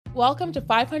Welcome to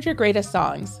 500 Greatest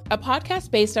Songs, a podcast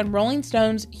based on Rolling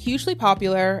Stone's hugely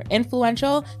popular,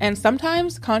 influential, and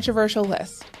sometimes controversial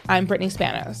list. I'm Brittany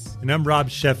Spanos. And I'm Rob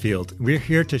Sheffield. We're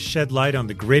here to shed light on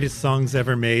the greatest songs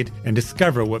ever made and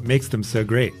discover what makes them so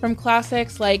great. From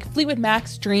classics like Fleetwood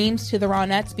Mac's Dreams to the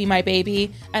Ronettes' Be My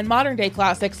Baby, and modern-day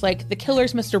classics like The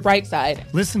Killers' Mr.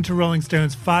 Brightside. Listen to Rolling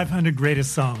Stone's 500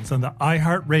 Greatest Songs on the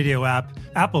iHeartRadio app,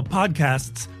 Apple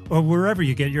Podcasts, or wherever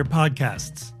you get your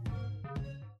podcasts.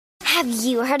 Have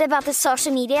you heard about the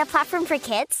social media platform for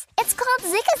kids? It's called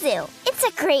Zigazoo. It's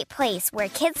a great place where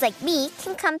kids like me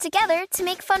can come together to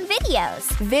make fun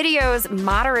videos. Videos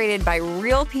moderated by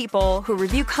real people who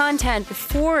review content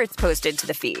before it's posted to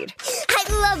the feed. I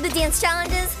love the dance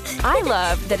challenges. I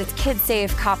love that it's Kid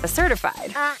Safe COPPA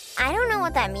certified. I don't know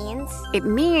what that means. It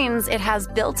means it has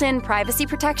built-in privacy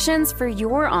protections for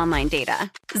your online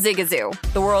data. Zigazoo,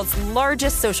 the world's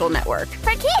largest social network.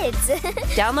 For kids.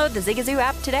 Download the Zigazoo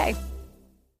app today.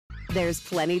 There's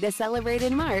plenty to celebrate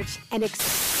in March and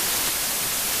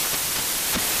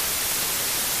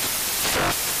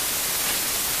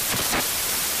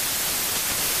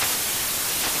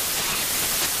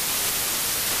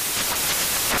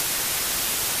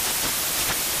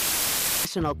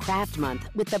National Craft Month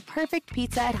with the perfect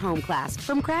pizza at home class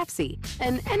from Craftsy.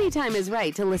 And anytime is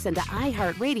right to listen to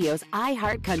iHeartRadio's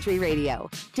iHeartCountry Radio.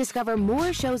 Discover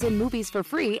more shows and movies for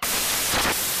free.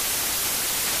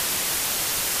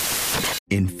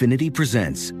 Infiniti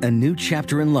presents a new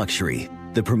chapter in luxury,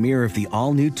 the premiere of the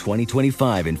all-new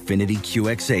 2025 Infiniti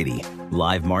QX80,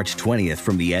 live March 20th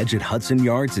from the Edge at Hudson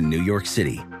Yards in New York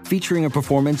City, featuring a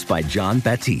performance by John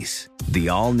Batiste. The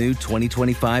all-new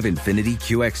 2025 Infiniti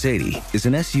QX80 is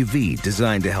an SUV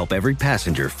designed to help every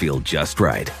passenger feel just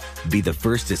right. Be the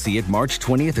first to see it March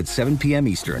 20th at 7 p.m.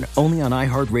 Eastern, only on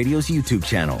iHeartRadio's YouTube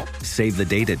channel. Save the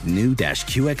date at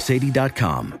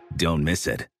new-QX80.com. Don't miss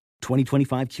it.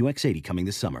 2025 QX80 coming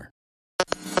this summer.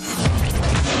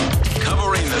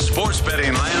 Covering the sports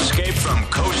betting landscape from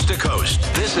coast to coast.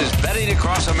 This is Betting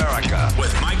Across America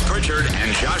with Mike Pritchard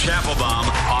and Josh Applebaum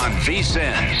on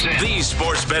VSiN, the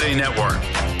Sports Betting Network.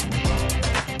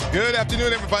 Good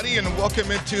afternoon, everybody, and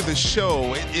welcome into the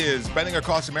show. It is Betting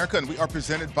Across America, and we are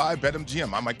presented by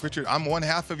BetMGM. I'm Mike Pritchard. I'm one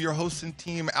half of your hosting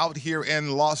team out here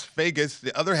in Las Vegas.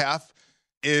 The other half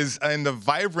is in the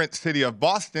vibrant city of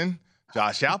Boston.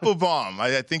 Josh Applebaum,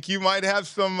 I think you might have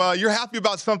some, you're happy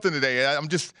about something today. I'm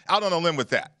just out on a limb with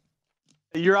that.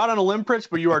 You're out on a limb, Pritch,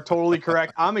 but you are totally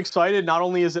correct. I'm excited. Not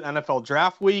only is it NFL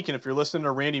Draft Week, and if you're listening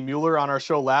to Randy Mueller on our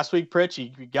show last week, Pritch, he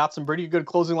got some pretty good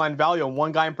closing line value on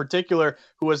one guy in particular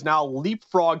who has now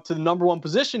leapfrogged to the number one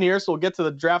position here, so we'll get to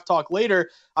the draft talk later.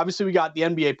 Obviously, we got the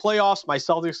NBA playoffs. My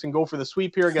Celtics can go for the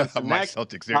sweep here against the Nets.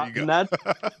 Celtics, there you go.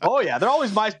 Oh, yeah, they're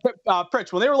always my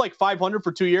Pritch. When they were like 500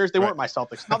 for 2 years, they weren't my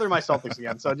Celtics. Now they're my Celtics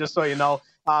again, so just so you know.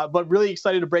 But really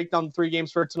excited to break down the three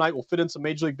games for tonight. We'll fit in some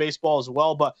Major League Baseball as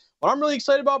well. But what I'm really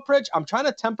excited about, Pritch, I'm trying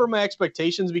to temper my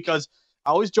expectations because I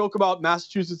always joke about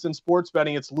Massachusetts and sports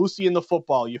betting. It's Lucy in the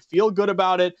football. You feel good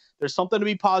about it. There's something to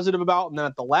be positive about. And then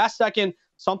at the last second,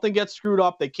 something gets screwed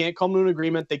up. They can't come to an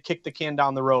agreement. They kick the can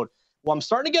down the road. Well, I'm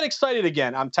starting to get excited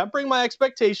again. I'm tempering my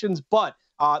expectations, but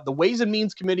the Ways and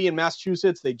Means Committee in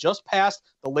Massachusetts, they just passed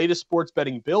the latest sports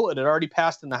betting bill. It had already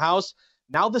passed in the House.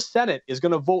 Now the Senate is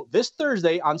going to vote this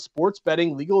Thursday on sports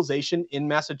betting legalization in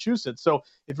Massachusetts. So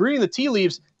if you're reading the tea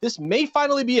leaves, this may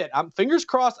finally be it. Fingers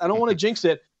crossed. I don't want to jinx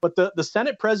it. But the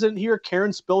Senate president here,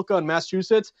 Karen Spilka in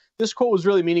Massachusetts, this quote was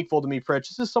really meaningful to me, Pritch.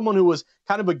 This is someone who was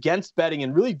kind of against betting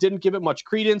and really didn't give it much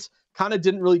credence, kind of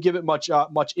didn't really give it much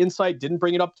insight, didn't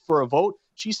bring it up for a vote.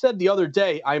 She said the other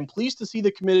day, I am pleased to see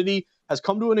the committee has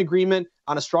come to an agreement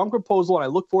on a strong proposal, and I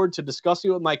look forward to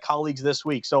discussing it with my colleagues this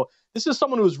week. So this is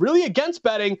someone who was really against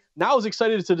betting, now is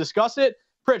excited to discuss it.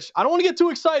 Pritch, I don't want to get too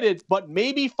excited, but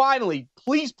maybe finally,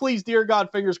 please, dear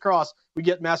God, fingers crossed, we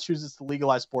get Massachusetts to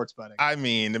legalize sports betting. I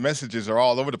mean, the messages are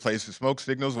all over the place, the smoke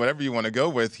signals, whatever you want to go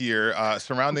with here,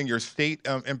 surrounding your state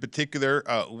in particular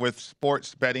with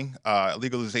sports betting,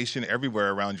 legalization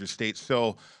everywhere around your state.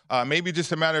 So maybe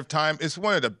just a matter of time. It's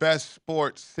one of the best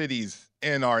sports cities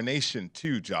in our nation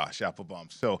too, Josh Applebaum.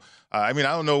 So, I mean,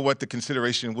 I don't know what the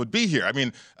consideration would be here. I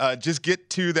mean, just get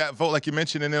to that vote like you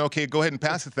mentioned, and then, okay, go ahead and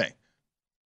pass the thing.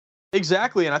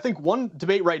 Exactly. And I think one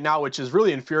debate right now, which is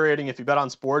really infuriating if you bet on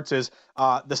sports, is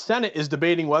the Senate is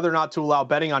debating whether or not to allow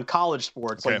betting on college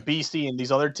sports like BC and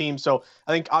these other teams. So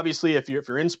I think obviously if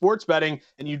you're in sports betting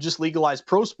and you just legalize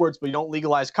pro sports, but you don't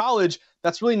legalize college,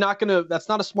 that's really that's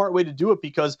not a smart way to do it,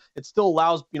 because it still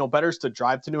allows, bettors to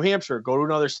drive to New Hampshire, go to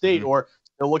another state, or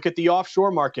They'll look at the offshore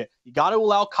market. You got to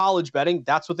allow college betting.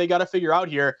 That's what they got to figure out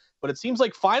here. But it seems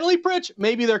like finally, Pritch,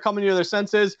 maybe they're coming to their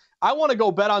senses. I want to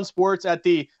go bet on sports at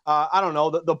the,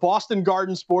 the Boston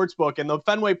Garden Sportsbook and the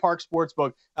Fenway Park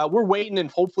Sportsbook. We're waiting,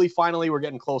 and hopefully, finally, we're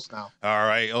getting close now. All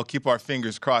right. I'll keep our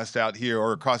fingers crossed out here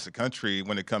or across the country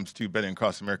when it comes to betting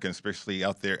across America, especially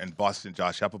out there in Boston.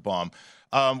 Josh Applebaum.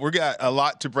 We've got a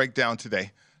lot to break down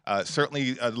today.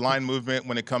 Certainly a line movement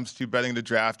when it comes to betting the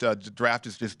draft. The draft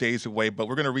is just days away, but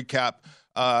we're going to recap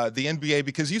the NBA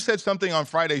because you said something on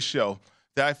Friday's show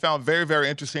that I found very, very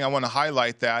interesting. I want to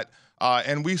highlight that.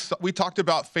 And we talked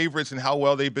about favorites and how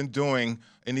well they've been doing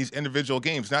in these individual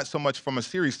games, not so much from a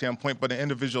series standpoint, but an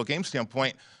individual game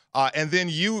standpoint. And then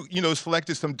you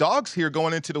selected some dogs here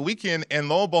going into the weekend, and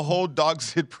lo and behold,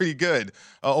 dogs did pretty good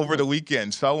over the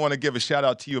weekend. So I want to give a shout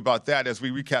out to you about that as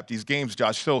we recap these games,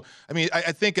 Josh. So, I mean,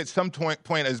 I think at some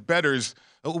point as bettors,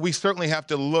 we certainly have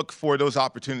to look for those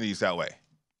opportunities that way.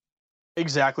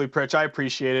 Exactly, Pritch. I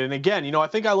appreciate it. And again, I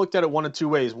think I looked at it one of two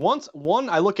ways. One,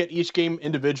 I look at each game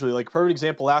individually. Like a perfect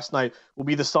example last night will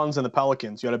be the Suns and the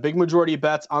Pelicans. You had a big majority of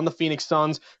bets on the Phoenix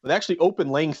Suns. They actually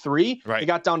opened laying 3. Right. They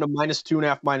got down to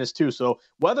 -2.5, -2. So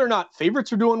whether or not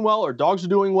favorites are doing well or dogs are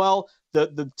doing well,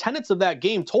 the tenets of that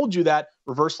game told you that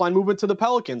reverse line movement to the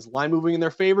Pelicans, line moving in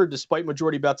their favor despite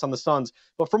majority bets on the Suns.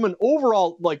 But from an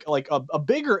overall, like a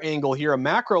bigger angle here, a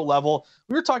macro level,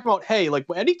 we were talking about, hey, like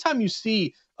anytime you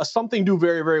see something do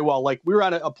very, very well, like we were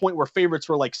at a point where favorites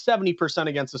were like 70%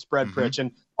 against the spread, Pritch,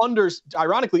 and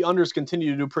unders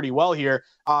continue to do pretty well here.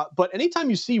 But anytime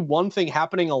you see one thing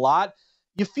happening a lot,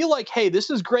 you feel like, hey, this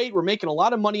is great. We're making a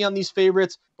lot of money on these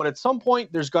favorites, but at some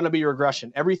point there's going to be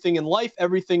regression. Everything in life,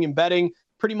 everything in betting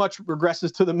pretty much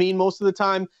regresses to the mean most of the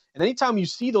time. And anytime you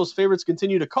see those favorites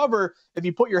continue to cover, if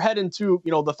you put your head into,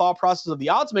 the thought process of the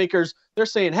odds makers, they're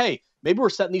saying, hey, maybe we're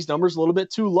setting these numbers a little bit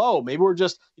too low. Maybe we're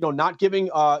just, not giving,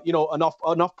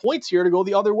 enough points here to go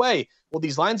the other way. Well,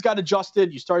 these lines got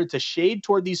adjusted. You started to shade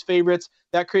toward these favorites.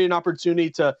 That created an opportunity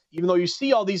to, even though you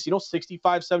see all these,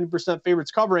 65, 70%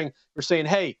 favorites covering, you're saying,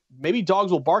 hey, maybe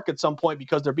dogs will bark at some point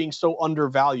because they're being so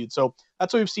undervalued. So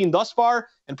that's what we've seen thus far.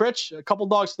 And Pritch, a couple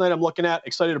dogs tonight I'm looking at.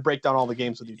 Excited to break down all the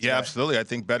games with you today. Yeah, absolutely. I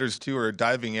think bettors, too, are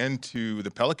diving into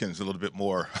the Pelicans a little bit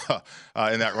more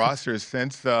in that roster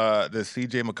since the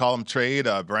C.J. McCollum trade,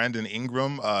 Brandon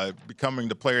Ingram becoming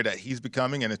the player that he's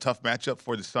becoming in a tough matchup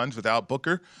for the Suns without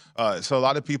Booker. So a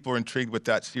lot of people are intrigued with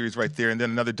that series right there. And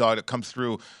then another dog that comes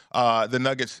through, the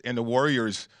Nuggets and the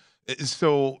Warriors.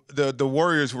 So the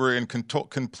Warriors were in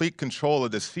complete control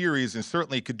of the series and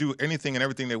certainly could do anything and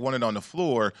everything they wanted on the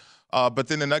floor. But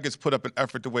then the Nuggets put up an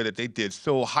effort the way that they did.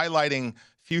 So highlighting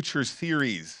future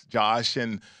series, Josh,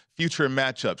 and future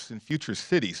matchups and future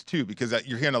cities, too, because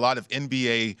you're hearing a lot of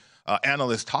NBA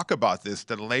analysts talk about this,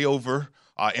 the layover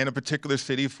in a particular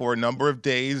city for a number of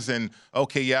days. And,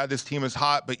 okay, yeah, this team is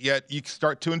hot, but yet you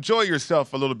start to enjoy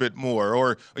yourself a little bit more,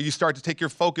 or you start to take your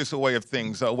focus away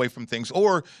from things,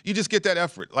 or you just get that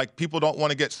effort. Like, people don't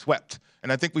want to get swept.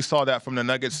 And I think we saw that from the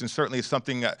Nuggets, and certainly it's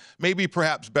something that maybe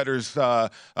perhaps bettors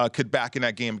could back in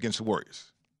that game against the Warriors.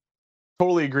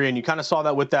 Totally agree. And you kind of saw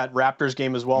that with that Raptors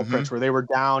game as well, Pritch, where they were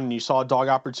down and you saw a dog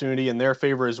opportunity in their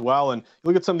favor as well. And you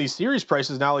look at some of these series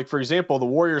prices now, like, for example, the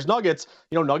Warriors-Nuggets,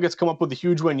 Nuggets come up with a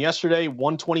huge win yesterday,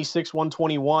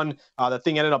 126-121. That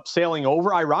thing ended up sailing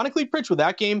over. Ironically, Pritch, with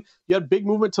that game, you had big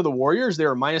movement to the Warriors. They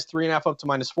were -3.5 up to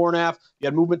 -4.5. You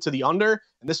had movement to the under.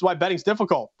 And this is why betting's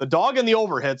difficult. The dog and the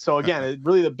over hit. So again,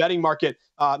 really the betting market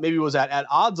maybe was at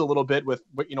odds a little bit with,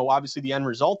 obviously the end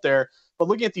result there. But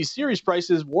looking at these series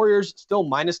prices, Warriors still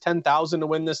 -10,000 to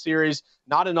win this series.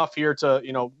 Not enough here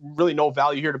to, really no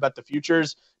value here to bet the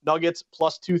futures. Nuggets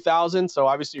 +2,000. So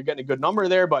obviously you're getting a good number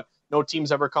there, but no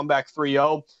team's ever come back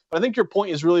 3-0. But I think your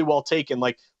point is really well taken.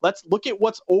 Like, let's look at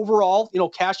what's overall,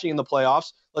 cashing in the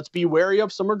playoffs. Let's be wary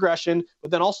of some regression, but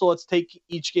then also let's take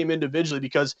each game individually,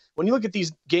 because when you look at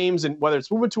these games and whether it's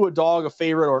moving to a dog, a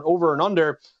favorite, or an over and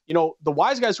under, the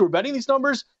wise guys who are betting these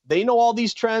numbers, they know all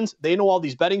these trends. They know all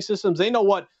these betting systems. They know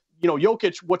what,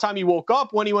 Jokic, what time he woke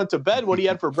up, when he went to bed, what he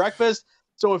had for breakfast.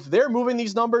 So if they're moving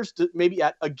these numbers to maybe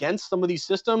against some of these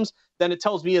systems, then it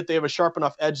tells me that they have a sharp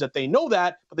enough edge that they know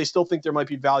that, but they still think there might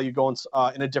be value going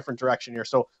in a different direction here.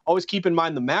 So always keep in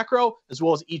mind the macro as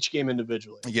well as each game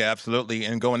individually. Yeah, absolutely.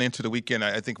 And going into the weekend,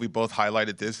 I think we both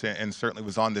highlighted this and certainly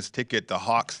was on this ticket. The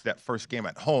Hawks, that first game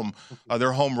at home,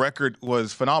 their home record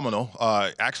was phenomenal,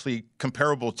 actually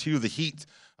comparable to the Heat.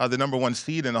 the number 1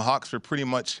 seed, and the Hawks are pretty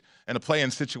much in a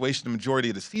play-in situation the majority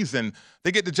of the season.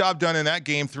 They get the job done in that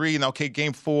game 3, and okay,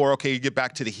 game 4, okay, you get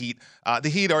back to the Heat. The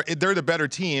Heat they're the better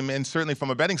team, and certainly from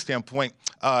a betting standpoint,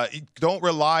 don't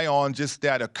rely on just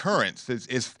that occurrence.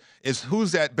 It's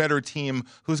who's that better team,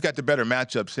 who's got the better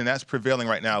matchups, and that's prevailing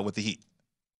right now with the Heat.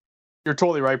 You're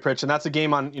totally right, Pritch. And that's a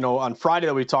game on Friday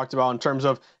that we talked about in terms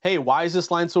of, hey, why is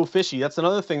this line so fishy? That's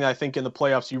another thing that I think in the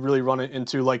playoffs you really run it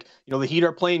into. Like, the Heat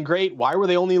are playing great. Why were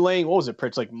they only laying, what was it,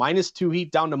 Pritch? Like -2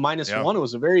 Heat down to -1. It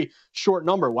was a very short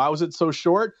number. Why was it so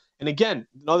short? And again,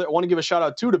 I want to give a shout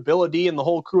out too to Bill D and the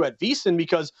whole crew at VSiN,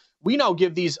 because we now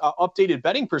give these updated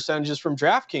betting percentages from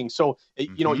DraftKings. So, it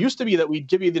used to be that we'd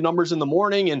give you the numbers in the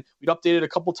morning and we'd update it a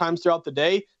couple times throughout the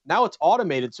day. Now it's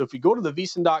automated. So if you go to the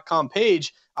VSiN.com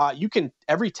page, you can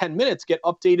every 10 minutes get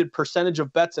updated percentage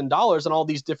of bets and dollars on all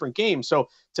these different games. So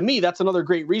to me, that's another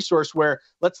great resource where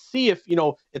let's see if,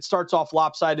 it starts off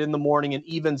lopsided in the morning and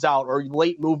evens out, or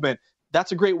late movement.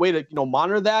 That's a great way to,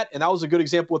 monitor that. And that was a good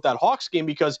example with that Hawks game,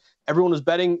 because everyone was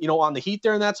betting, on the Heat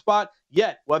there in that spot.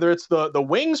 Yet, whether it's the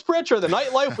wings, Pritch, or the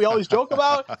nightlife we always joke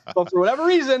about, but for whatever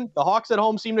reason, the Hawks at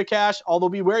home seem to cash, although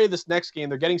be wary of this next game.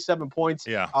 They're getting 7 points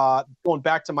going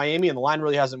back to Miami, and the line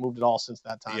really hasn't moved at all since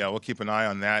that time. Yeah, we'll keep an eye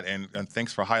on that, and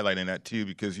thanks for highlighting that too,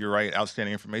 because you're right,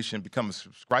 outstanding information. Become a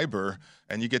subscriber,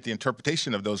 and you get the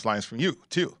interpretation of those lines from you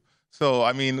too. So,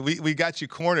 I mean, we got you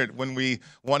cornered when we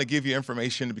want to give you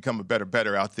information to become a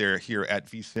better out there here at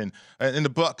VSiN. And the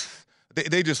Bucks,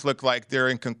 they just look like they're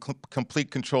in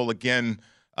complete control again.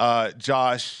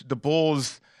 Josh, the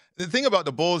Bulls, the thing about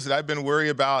the Bulls that I've been worried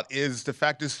about is the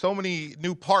fact there's so many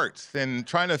new parts and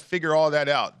trying to figure all that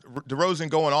out. DeRozan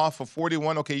going off for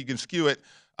 41, okay, you can skew it.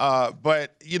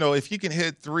 But, if you can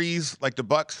hit threes like the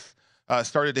Bucks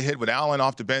started to hit with Allen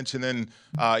off the bench, and then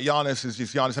Giannis is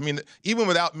just Giannis. I mean, even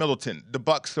without Middleton, the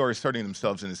Bucks are asserting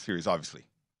themselves in this series, obviously.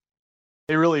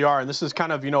 They really are, and this is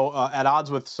kind of, at odds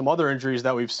with some other injuries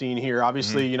that we've seen here.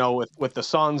 Obviously, with the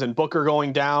Suns and Booker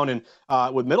going down,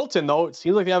 and with Middleton, though, it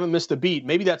seems like they haven't missed a beat.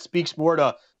 Maybe that speaks more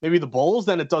to maybe the Bulls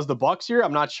than it does the Bucks here.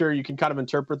 I'm not sure. You can kind of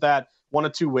interpret that one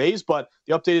of two ways, but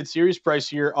the updated series price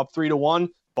here up 3-1.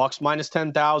 Bucks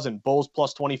 -10,000, Bulls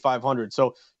 +2,500.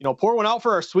 So, pour one out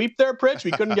for our sweep there, Pritch.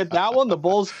 We couldn't get that one. The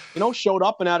Bulls, showed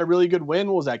up and had a really good win.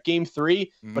 What was that, game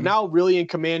 3? But now really in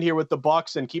command here with the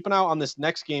Bucks, and keep an eye on this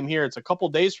next game here. It's a couple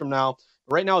days from now.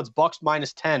 Right now it's Bucks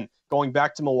 -10 going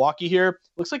back to Milwaukee here.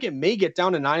 Looks like it may get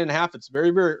down to 9.5. It's very,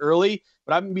 very early,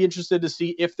 but I'd be interested to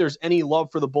see if there's any love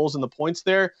for the Bulls in the points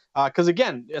there. Because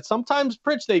again, sometimes,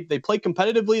 Pritch, they play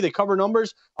competitively, they cover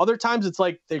numbers. Other times it's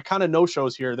like they're kind of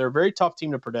no-shows here. They're a very tough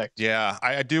team to predict. Yeah,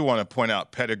 I do want to point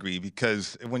out pedigree,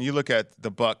 because when you look at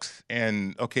the Bucks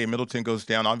and, okay, Middleton goes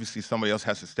down, obviously somebody else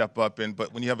has to step up.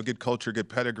 But when you have a good culture, good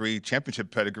pedigree,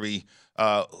 championship pedigree,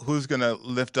 who's going to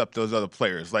lift up those other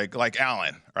players? Like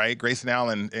Allen, right? Grayson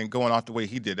Allen, and going off the way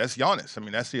he did. That's Giannis. I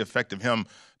mean, that's the effect of him.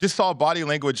 Just saw body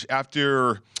language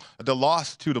after the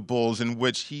loss to the Bulls, in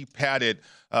which he patted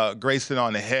Grayson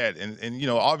on the head and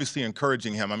obviously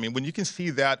encouraging him. I mean, when you can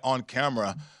see that on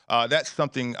camera, that's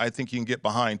something I think you can get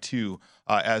behind too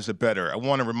as a bettor. I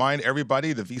want to remind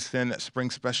everybody the VSiN Spring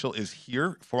Special is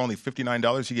here for only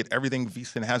 $59. You get everything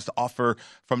VSiN has to offer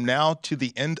from now to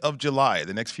the end of July.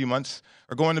 The next few months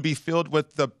are going to be filled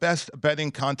with the best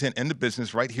betting content in the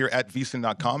business right here at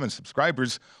VSiN.com, and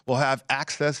subscribers will have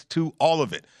access to all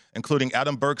of it, including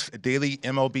Adam Burke's daily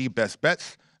MLB Best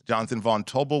Bets. Jonathan Von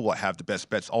Tobel will have the best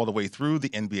bets all the way through the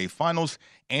NBA Finals.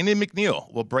 Andy McNeil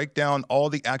will break down all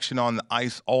the action on the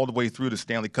ice all the way through the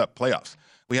Stanley Cup playoffs.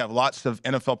 We have lots of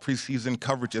NFL preseason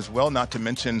coverage as well, not to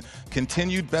mention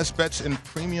continued best bets and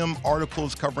premium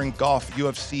articles covering golf,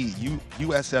 UFC,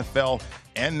 USFL,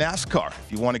 and NASCAR. If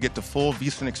you want to get the full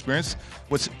VSiN experience,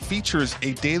 which features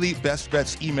a daily best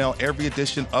bets email every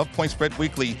edition of Point Spread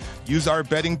Weekly, use our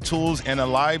betting tools and a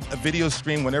live video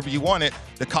stream whenever you want it.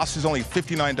 The cost is only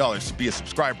 $59 to be a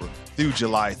subscriber through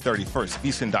July 31st.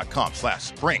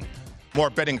 VSiN.com/spring. More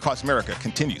betting across America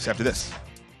continues after this.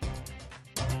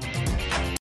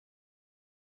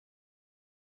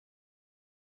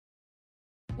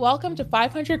 Welcome to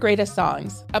 500 Greatest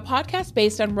Songs, a podcast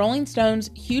based on Rolling Stone's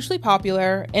hugely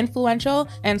popular, influential,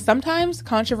 and sometimes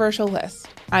controversial list.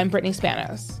 I'm Brittany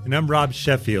Spanos. And I'm Rob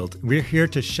Sheffield. We're here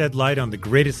to shed light on the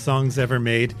greatest songs ever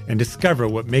made and discover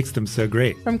what makes them so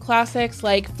great. From classics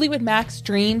like Fleetwood Mac's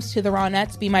Dreams to the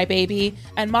Ronettes' Be My Baby,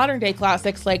 and modern-day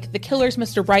classics like The Killer's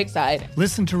Mr. Brightside.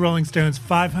 Listen to Rolling Stone's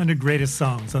 500 Greatest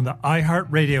Songs on the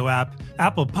iHeartRadio app,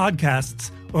 Apple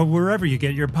Podcasts, or wherever you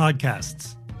get your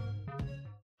podcasts.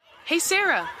 Hey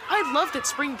Sarah, I love that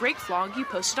spring break vlog you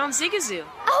posted on Zigazoo.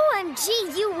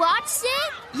 OMG, you watched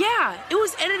it? Yeah, it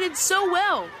was edited so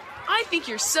well. I think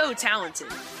you're so talented.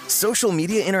 Social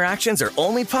media interactions are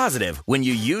only positive when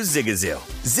you use Zigazoo.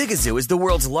 Zigazoo is the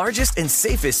world's largest and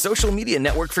safest social media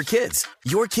network for kids.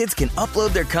 Your kids can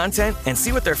upload their content and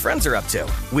see what their friends are up to.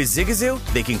 With Zigazoo,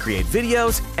 they can create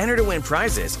videos, enter to win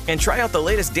prizes, and try out the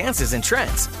latest dances and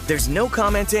trends. There's no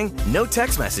commenting, no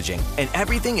text messaging, and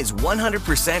everything is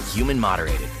 100% human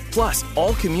moderated. Plus,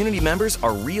 all community members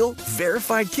are real,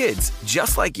 verified kids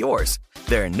just like yours.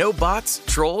 There are no bots,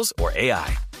 trolls, or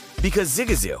AI. Because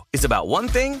Zigazoo is about one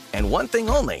thing and one thing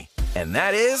only, and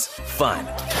that is fun.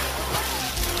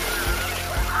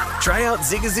 Try out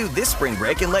Zigazoo this spring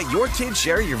break and let your kids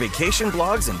share your vacation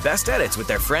blogs and best edits with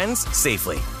their friends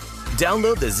safely.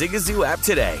 Download the Zigazoo app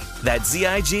today. That's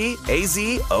Zigazoo.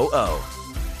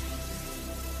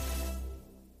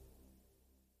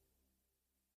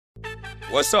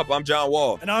 What's up? I'm John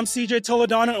Wall. And I'm CJ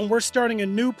Toledano, and we're starting a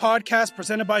new podcast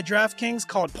presented by DraftKings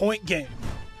called Point Game.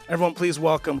 Everyone, please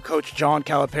welcome Coach John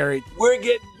Calipari. We're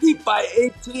getting beat by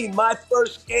 18. My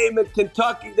first game in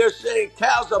Kentucky, they're saying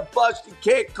Cal's a bust. He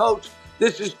can't coach.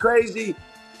 This is crazy.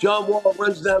 John Wall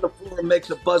runs down the floor and makes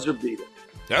a buzzer beater.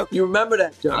 Yep. You remember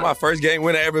that, John? That's my first game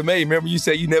winner I ever made. Remember you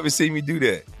said you never seen me do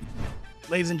that.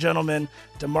 Ladies and gentlemen,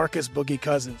 DeMarcus Boogie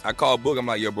Cousins. I called Boog. I'm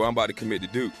like, yo, bro, I'm about to commit to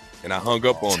Duke. And I hung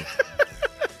up on him.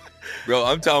 Bro,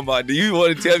 I'm talking about, do you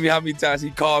want to tell me how many times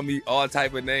he called me all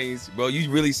type of names? Bro,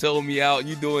 you really sold me out.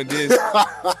 You doing this.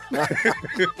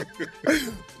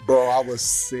 Bro, I was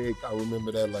sick. I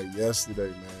remember that like yesterday,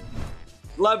 man.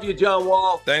 Love you, John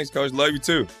Wall. Thanks, Coach. Love you,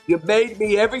 too. You made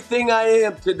me everything I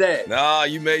am today. Nah,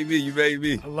 you made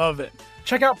me. I love it.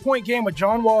 Check out Point Game with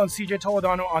John Wall and CJ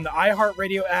Toledano on the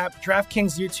iHeartRadio app,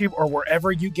 DraftKings YouTube, or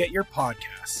wherever you get your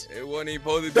podcasts. It wasn't even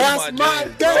supposed to be That's my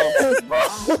game, bro.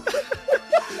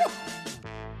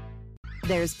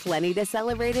 There's plenty to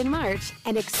celebrate in March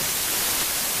and National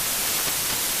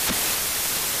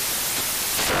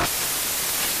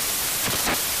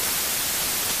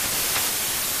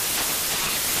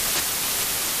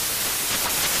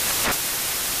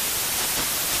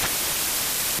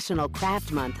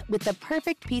Craft Month with the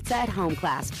perfect pizza at home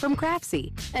class from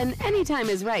Craftsy. And anytime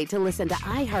is right to listen to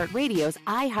iHeartRadio's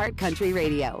iHeart Country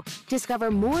Radio.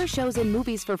 Discover more shows and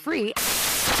movies for free.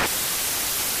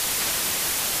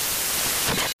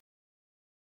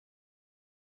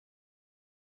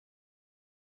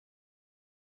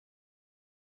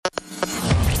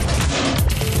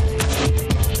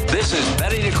 This is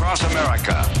Betting Across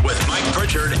America with Mike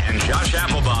Pritchard and Josh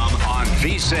Applebaum on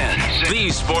VSiN,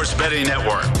 the Sports Betting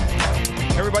Network.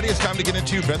 Everybody, it's time to get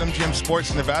into BetMGM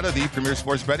Sports Nevada, the premier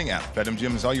sports betting app.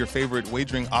 BetMGM has all your favorite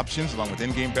wagering options, along with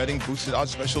in-game betting, boosted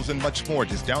odds specials, and much more.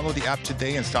 Just download the app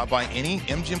today and stop by any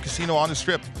MGM casino on the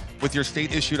Strip with your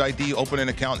state-issued ID, open an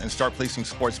account, and start placing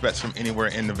sports bets from anywhere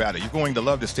in Nevada. You're going to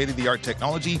love the state-of-the-art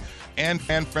technology and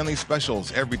fan-friendly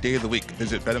specials every day of the week.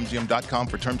 Visit BetMGM.com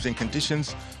for terms and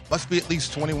conditions. Must be at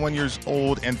least 21 years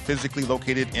old and physically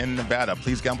located in Nevada.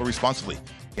 Please gamble responsibly.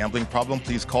 Gambling problem,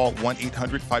 please call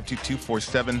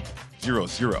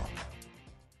 1-800-522-4700.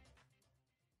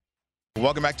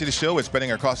 Welcome back to the show. It's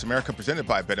Betting Across America presented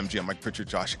by BetMGM. Mike Pritchard,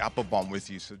 Josh Applebaum with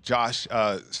you. So, Josh,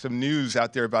 some news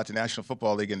out there about the National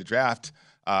Football League and the draft.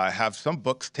 Have some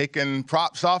books taking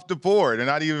props off the board and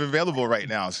not even available right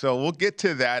now. So we'll get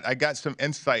to that. I got some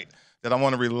insight that I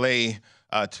want to relay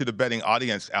to the betting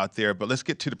audience out there. But let's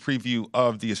get to the preview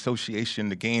of the association,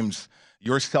 the games,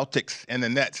 your Celtics and the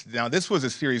Nets. Now, this was a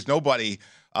series nobody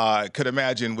could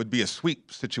imagine would be a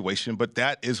sweep situation, but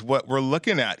that is what we're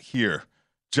looking at here,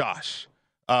 Josh.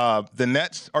 The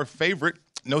Nets are favorite,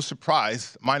 no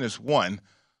surprise, -1.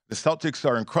 The Celtics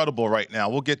are incredible right now.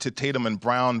 We'll get to Tatum and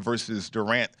Brown versus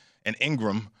Durant and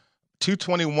Ingram.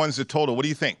 221's the total. What do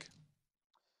you think?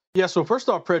 Yeah, so first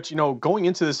off, Pritch, going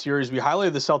into this series, we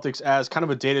highlighted the Celtics as kind of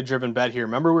a data-driven bet here.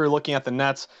 Remember, we were looking at the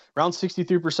Nets, around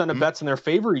 63% of bets in their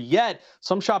favor, yet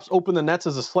some shops open the Nets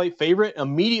as a slight favorite,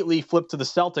 immediately flip to the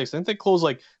Celtics. I think they closed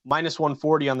like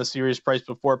 -140 on the series price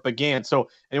before it began. So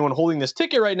anyone holding this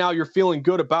ticket right now, you're feeling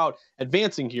good about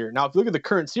advancing here. Now, if you look at the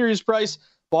current series price,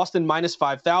 Boston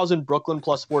 -5,000, Brooklyn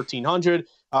 +1,400.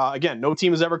 Again, no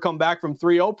team has ever come back from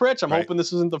 3-0, Pritch. I'm hoping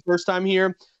this isn't the first time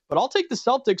here. But I'll take the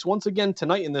Celtics once again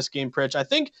tonight in this game, Pritch. I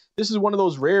think this is one of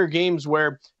those rare games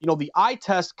where, the eye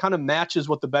test kind of matches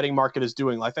what the betting market is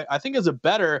doing. Like, I think as a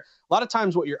bettor, a lot of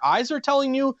times what your eyes are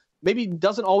telling you maybe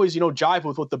doesn't always, jive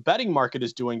with what the betting market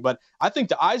is doing. But I think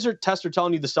the eyes test are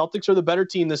telling you the Celtics are the better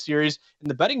team this series, and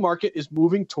the betting market is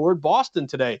moving toward Boston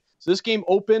today. So this game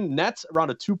opened Nets around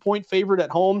a 2-point favorite at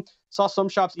home. Saw some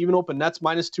shops even open Nets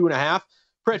 -2.5.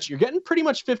 Pritch, you're getting pretty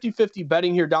much 50-50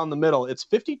 betting here down the middle. It's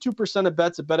 52% of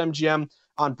bets at BetMGM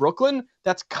on Brooklyn.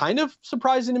 That's kind of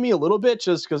surprising to me a little bit,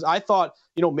 just because I thought,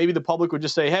 maybe the public would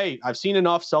just say, hey, I've seen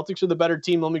enough. Celtics are the better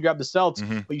team. Let me grab the Celts.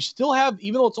 Mm-hmm. But you still have,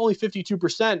 even though it's only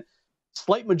 52%,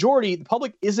 slight majority, the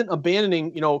public isn't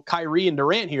abandoning, Kyrie and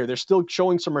Durant here. They're still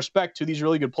showing some respect to these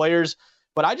really good players.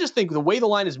 But I just think the way the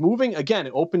line is moving, again,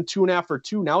 it opened 2.5 for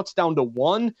 2. Now it's down to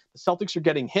 1. The Celtics are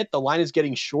getting hit. The line is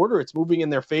getting shorter. It's moving in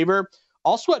their favor.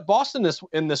 I'll sweat Boston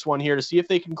in this one here to see if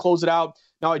they can close it out.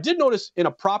 Now, I did notice in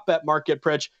a prop bet market,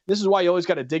 Pritch, this is why you always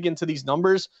got to dig into these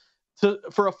numbers.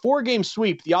 For a 4-game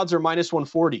sweep, the odds are minus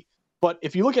 140. But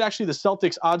if you look at actually the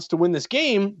Celtics odds to win this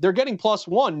game, they're getting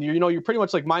 +1. You're pretty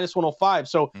much like minus 105.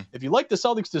 So if you like the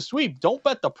Celtics to sweep, don't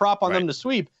bet the prop on them to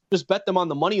sweep. Just bet them on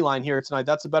the money line here tonight.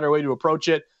 That's a better way to approach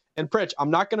it. And Pritch, I'm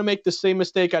not going to make the same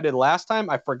mistake I did last time.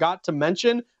 I forgot to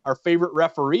mention our favorite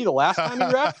referee the last time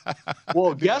he ref.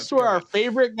 Well, guess where our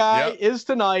favorite guy is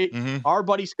tonight? Mm-hmm. Our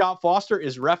buddy Scott Foster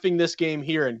is reffing this game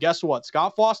here. And guess what?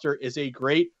 Scott Foster is a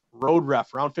great road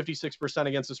ref, around 56%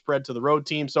 against the spread to the road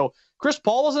team. So Chris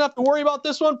Paul doesn't have to worry about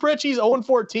this one, Pritch. He's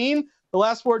 0-14, the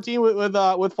last 14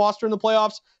 with Foster in the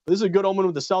playoffs. But this is a good omen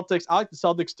with the Celtics. I like the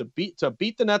Celtics to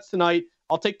beat the Nets tonight.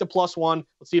 I'll take the +1.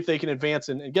 Let's see if they can advance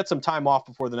and get some time off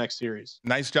before the next series.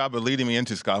 Nice job of leading me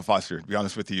into Scott Foster, to be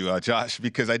honest with you, Josh,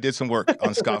 because I did some work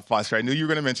on Scott Foster. I knew you were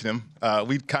going to mention him.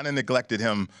 We kind of neglected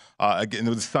him again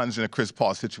with the Suns in a Chris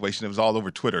Paul situation. It was all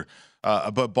over Twitter.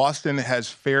 But Boston has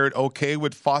fared okay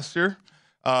with Foster.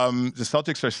 The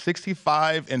Celtics are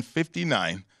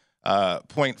 65-59,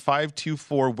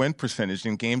 .524 win percentage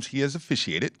in games he has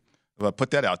officiated.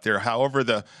 Put that out there. However,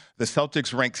 the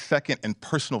Celtics rank second in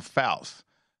personal fouls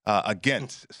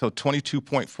against, so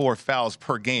 22.4 fouls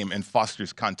per game in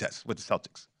Foster's contest with the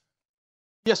Celtics.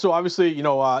 Yeah, so obviously,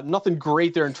 nothing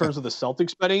great there in terms of the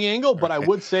Celtics betting angle, but I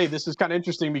would say this is kind of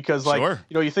interesting because,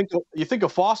 you think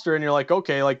of Foster and you're like,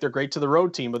 okay, like they're great to the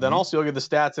road team, but then also you look at the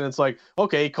stats and it's like,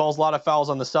 okay, he calls a lot of fouls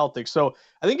on the Celtics. So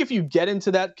I think if you get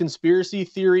into that conspiracy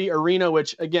theory arena,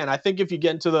 which again, I think if you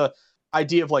get into the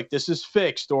idea of like this is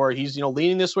fixed or he's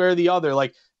leaning this way or the other,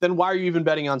 like then why are you even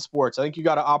betting on sports? I think you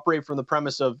got to operate from the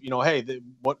premise of hey,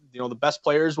 the best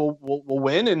players will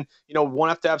win, and won't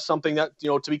have to have something that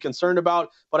to be concerned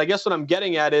about. But I guess what I'm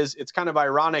getting at is it's kind of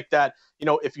ironic that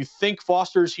if you think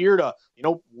Foster's here to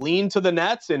lean to the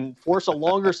Nets and force a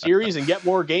longer series and get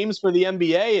more games for the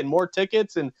NBA and more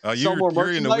tickets and sell more merchandise.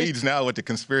 You're in the weeds now with the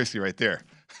conspiracy right there.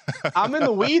 I'm in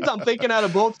the weeds. I'm thinking out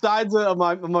of both sides of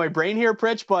my brain here,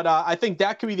 Pritch. But I think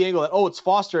that could be the angle that, it's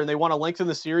Foster and they want to lengthen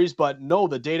the series. But no,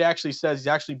 the data actually says he's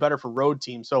actually better for road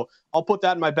teams. So I'll put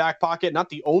that in my back pocket. Not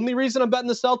the only reason I'm betting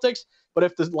the Celtics, but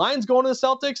if the line's going to the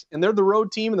Celtics and they're the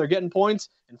road team and they're getting points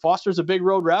and Foster's a big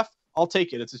road ref, I'll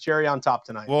take it. It's a cherry on top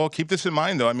tonight. Well, keep this in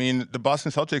mind, though. I mean, the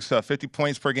Boston Celtics, 50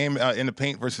 points per game in the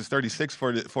paint versus 36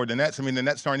 for the Nets. I mean, the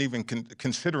Nets aren't even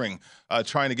considering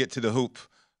trying to get to the hoop.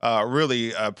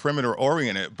 Really perimeter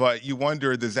oriented, but you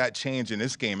wonder, does that change in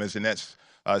this game as the Nets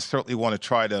certainly want to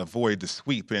try to avoid the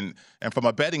sweep? And from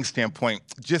a betting standpoint,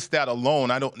 just that alone,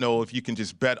 I don't know if you can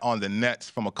just bet on the Nets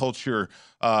from a culture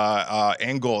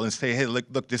angle and say, hey,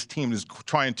 look, this team is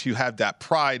trying to have that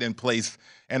pride in place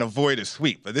and avoid a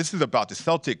sweep. But this is about the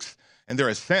Celtics and their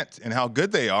ascent and how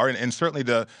good they are, and certainly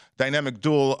the dynamic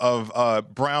duel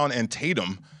of Brown and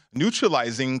Tatum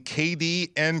neutralizing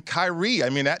KD and Kyrie. I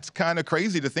mean, that's kind of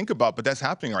crazy to think about, but that's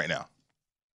happening right now.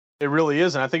 It really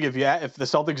is, and I think if the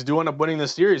Celtics do end up winning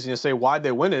this series, and you say why'd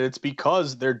they win it, it's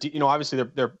because they're obviously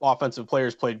their offensive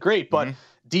players played great, but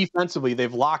defensively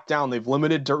they've locked down, they've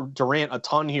limited Durant a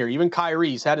ton here. Even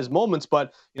Kyrie's had his moments,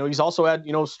 but he's also had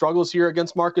struggles here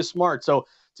against Marcus Smart. So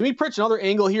to me, Pritch, another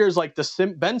angle here is like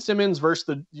Ben Simmons versus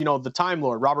the Time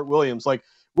Lord Robert Williams. Like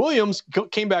Williams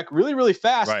came back really, really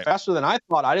fast, faster than I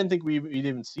thought. I didn't think we'd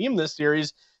even see him this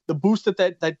series. The boost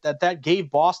that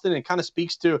gave Boston, and kind of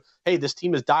speaks to, hey, this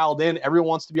team is dialed in. Everyone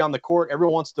wants to be on the court.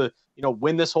 Everyone wants to,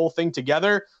 win this whole thing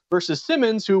together. Versus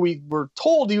Simmons, who we were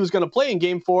told he was going to play in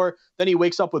Game 4. Then he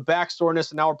wakes up with back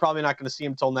soreness, and now we're probably not going to see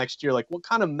him until next year. Like, what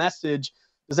kind of message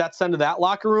does that send to that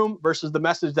locker room versus the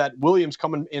message that Williams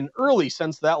coming in early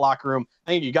sends to that locker room?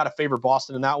 I think you got to favor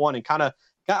Boston in that one, and kind of.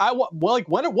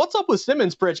 What's up with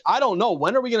Simmons, Pritch? I don't know.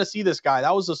 When are we going to see this guy?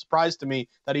 That was a surprise to me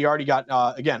that he already got,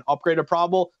 upgraded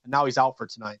probable, and now he's out for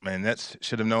tonight. Man, that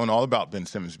should have known all about Ben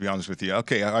Simmons, to be honest with you.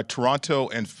 Okay, Toronto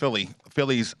and Philly.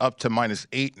 Philly's up to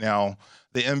 -8 now.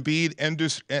 The Embiid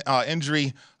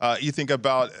injury, you think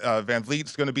about Van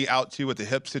Vliet's going to be out too with the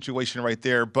hip situation right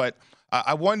there. But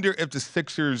I wonder if the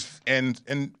Sixers and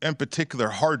in particular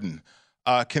Harden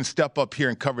can step up here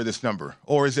and cover this number?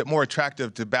 Or is it more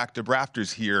attractive to back the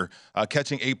Raptors here,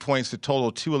 catching 8 points to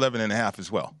total 211.5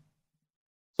 as well?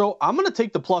 So I'm going to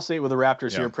take the +8 with the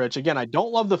Raptors here, Pritch. Again, I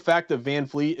don't love the fact that Van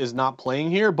Fleet is not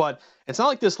playing here, but it's not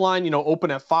like this line,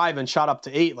 opened at 5 and shot up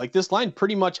to 8. Like, this line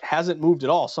pretty much hasn't moved at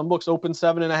all. Some books open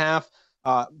 7.5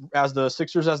 as the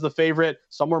Sixers as the favorite.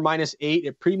 Some are -8.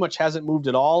 It pretty much hasn't moved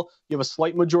at all. You have a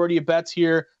slight majority of bets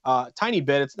here, tiny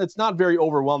bit. It's not very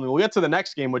overwhelming. We'll get to the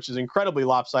next game, which is incredibly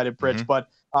lopsided, Pritch, but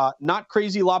not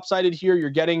crazy lopsided here.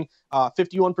 You're getting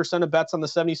 51% of bets on the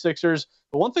 76ers.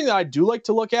 But one thing that I do like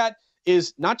to look at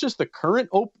is not just the current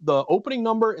the opening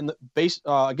number and the base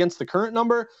against the current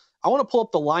number. I want to pull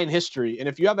up the line history. And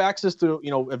if you have access to,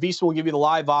 Avisa will give you the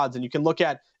live odds and you can look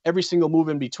at every single move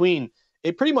in between.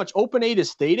 It pretty much open 8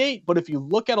 is state 8, but if you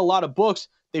look at a lot of books,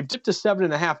 they've dipped to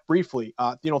 7.5 briefly,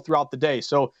 throughout the day.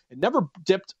 So it never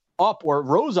dipped up or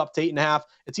rose up to 8.5.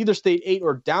 It's either stayed 8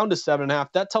 or down to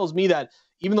 7.5. That tells me that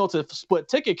even though it's a split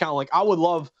ticket count, like I would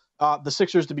love the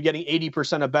Sixers to be getting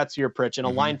 80% of bets here, Pritch, and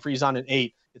a line freeze on an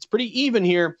 8. It's pretty even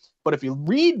here, but if you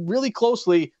read really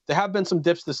closely, there have been some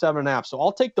dips to 7.5. So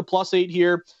I'll take the +8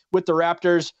 here with the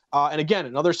Raptors. And again,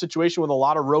 another situation with a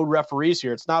lot of road referees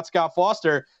here. It's not Scott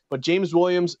Foster, but James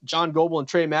Williams, John Goble, and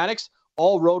Trey Maddox,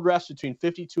 all road refs between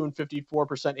 52 and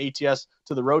 54% ATS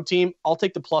to the road team. I'll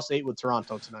take the +8 with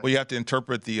Toronto tonight. Well, you have to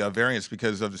interpret the variance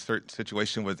because of the certain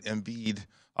situation with Embiid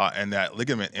and that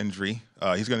ligament injury.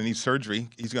 He's going to need surgery.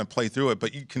 He's going to play through it,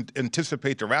 but you can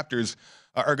anticipate the Raptors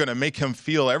are going to make him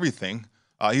feel everything.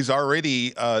 He's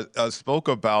already spoke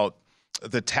about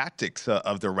the tactics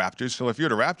of the Raptors. So if you're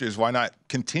the Raptors, why not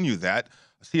continue that?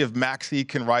 See if Maxey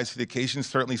can rise to the occasion.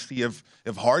 Certainly see if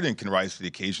Harden can rise to the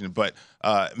occasion. But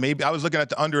maybe I was looking at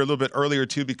the under a little bit earlier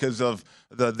too because of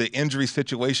the injury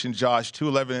situation, Josh,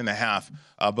 211.5.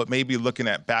 But maybe looking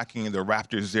at backing the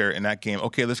Raptors there in that game.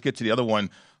 Okay, let's get to the other one.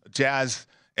 Jazz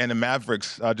and the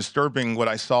Mavericks. Disturbing what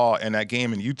I saw in that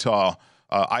game in Utah.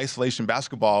 Isolation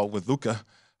basketball with Luka.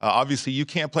 Obviously, you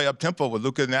can't play up-tempo with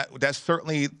Luka, and that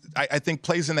certainly, I think,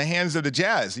 plays in the hands of the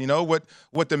Jazz.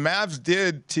 What the Mavs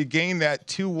did to gain that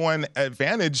 2-1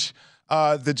 advantage,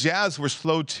 the Jazz were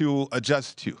slow to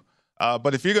adjust to.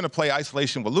 But if you're going to play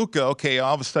isolation with Luka, okay,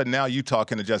 all of a sudden now Utah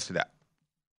can adjust to that.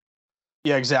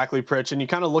 Yeah, exactly, Pritch. And you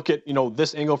kind of look at,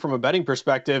 this angle from a betting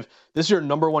perspective. This is your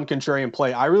number one contrarian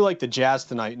play. I really like the Jazz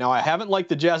tonight. Now, I haven't liked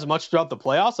the Jazz much throughout the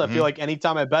playoffs. I feel like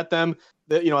anytime I bet them,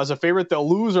 as a favorite, they'll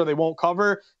lose or they won't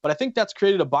cover. But I think that's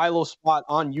created a buy low spot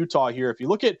on Utah here. If you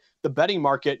look at the betting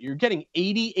market, you're getting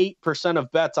 88%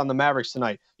 of bets on the Mavericks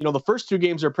tonight. The first two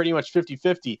games are pretty much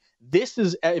 50-50. This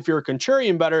is, if you're a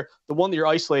contrarian bettor, the one that you're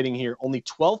isolating here. Only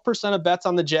 12% of bets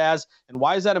on the Jazz. And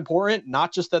why is that important?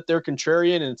 Not just that they're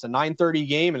contrarian and it's a 9:30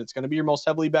 game and it's going to be your most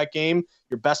heavily bet game,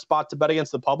 your best spot to bet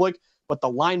against the public, but the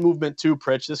line movement too,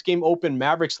 Pritch. This game opened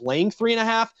Mavericks laying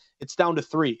 3.5. It's down to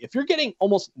 3. If you're getting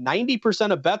almost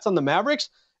 90% of bets on the Mavericks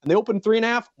and they open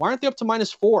 3.5, why aren't they up to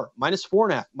 -4,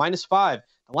 -4.5, -5?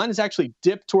 The line has actually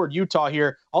dipped toward Utah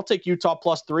here. I'll take Utah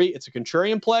 +3. It's a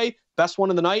contrarian play, best one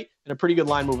of the night, and a pretty good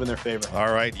line move in their favor.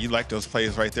 All right, you like those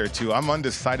plays right there too. I'm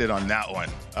undecided on that one,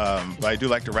 but I do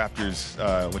like the Raptors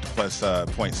with the plus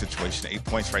point situation. 8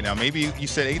 points right now. Maybe you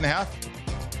said 8.5?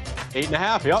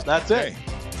 8.5, yep, that's it.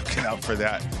 Looking out for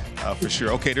that. For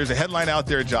sure. Okay, there's a headline out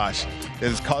there, Josh, that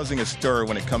is causing a stir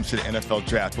when it comes to the NFL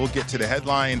draft. We'll get to the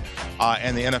headline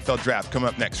and the NFL draft coming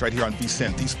up next right here on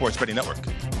VSiN, the Sports Betting Network.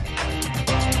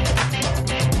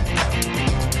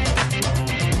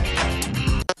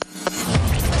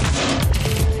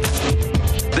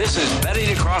 This is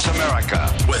Betting Across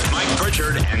America with Mike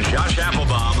Pritchard and Josh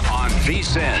Applebaum on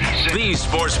VSiN, the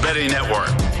Sports Betting Network.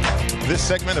 This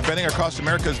segment of Betting Across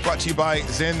America is brought to you by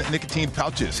Zen Nicotine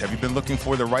Pouches. Have you been looking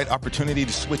for the right opportunity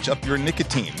to switch up your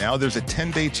nicotine? Now there's a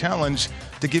 10-day challenge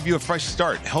to give you a fresh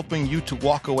start, helping you to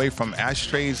walk away from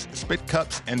ashtrays, spit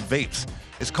cups, and vapes.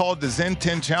 It's called the Zen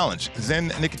 10 Challenge.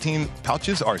 Zen Nicotine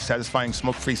Pouches are satisfying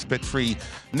smoke-free, spit-free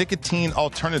nicotine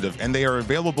alternative, and they are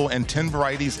available in 10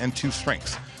 varieties and 2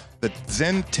 strengths. The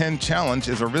Zen 10 Challenge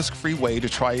is a risk-free way to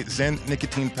try Zen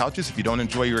nicotine pouches. If you don't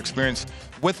enjoy your experience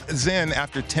with Zen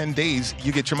after 10 days,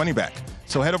 you get your money back.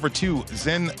 So head over to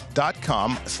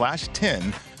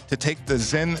zen.com/10 to take the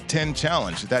Zen 10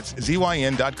 Challenge. That's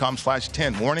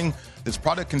zyn.com/10. Warning, this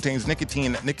product contains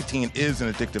nicotine. Nicotine is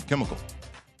an addictive chemical.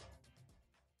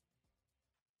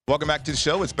 Welcome back to the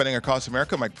show. It's Betting Across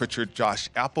America. Mike Pritchard, Josh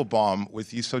Applebaum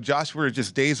with you. So, Josh, we're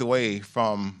just days away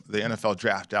from the NFL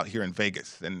draft out here in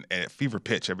Vegas, and at fever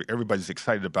pitch. Everybody's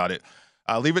excited about it.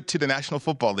 Leave it to the National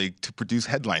Football League to produce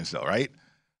headlines, though, right?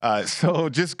 So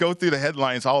just go through the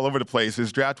headlines all over the place.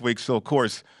 It's draft week, so, of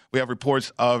course, we have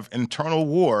reports of internal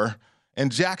war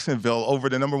and Jacksonville over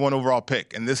the number 1 overall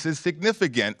pick. And this is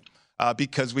significant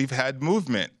because we've had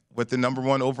movement with the number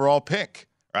 1 overall pick,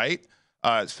 right?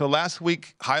 So last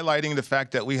week, highlighting the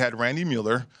fact that we had Randy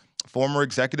Mueller, former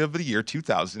executive of the year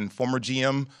 2000, former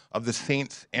GM of the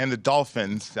Saints and the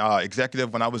Dolphins,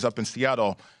 executive when I was up in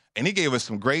Seattle, and he gave us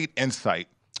some great insight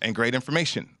and great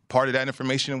information. Part of that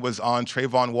information was on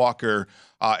Trayvon Walker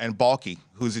and Balky,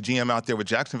 who's a GM out there with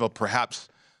Jacksonville, perhaps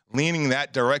leaning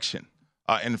that direction.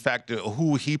 In fact,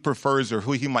 who he prefers or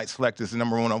who he might select as the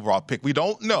number 1 overall pick. We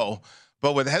don't know,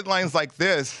 but with headlines like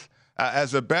this,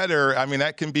 as a bettor, I mean,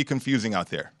 that can be confusing out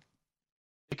there.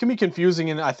 It can be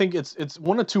confusing, and I think it's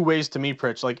one of two ways to me,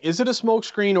 Pritch. Like, is it a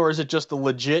smokescreen or is it just a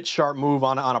legit sharp move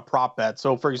on a prop bet?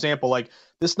 So, for example, like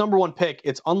this number 1 pick,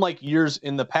 it's unlike years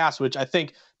in the past, which I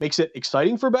think makes it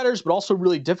exciting for bettors, but also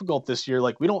really difficult this year.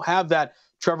 Like, we don't have that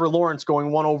Trevor Lawrence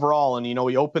going 1 overall, and, he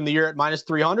opened the year at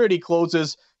 -300. He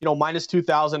closes,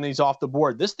 -2,000, and he's off the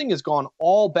board. This thing has gone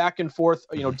all back and forth,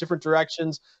 different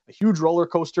directions, a huge roller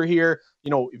coaster here.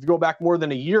 If you go back more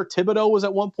than a year, Thibodeau was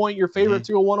at one point your favorite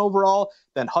to go 1 overall.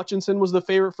 Then Hutchinson was the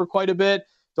favorite for quite a bit.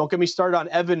 Don't get me started on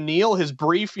Evan Neal, his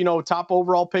brief, top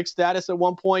overall pick status at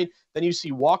one point. Then you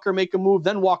see Walker make a move.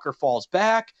 Then Walker falls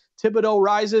back. Thibodeau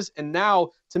rises. And now,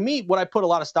 to me, what I put a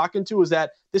lot of stock into is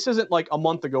that this isn't like a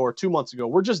month ago or 2 months ago.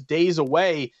 We're just days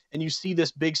away, and you see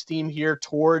this big steam here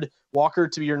toward Walker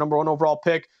to be your number 1 overall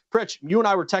pick. Pritch, you and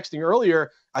I were texting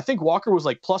earlier. I think Walker was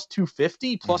like plus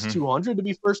 250, plus 200 to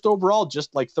be first overall,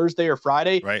 just like Thursday or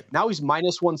Friday. Right. Now he's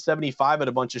minus 175 at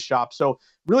a bunch of shops. So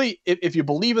really, if you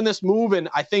believe in this move, and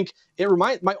I think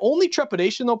my only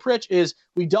trepidation though, Pritch, is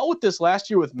we dealt with this last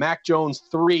year with Mac Jones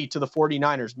 3 to the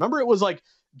 49ers. Remember, it was like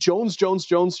Jones,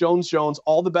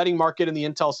 all the betting market and the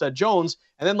intel said Jones.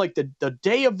 And then like the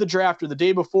day of the draft or the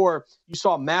day before, you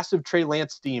saw a massive Trey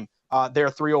Lance steam there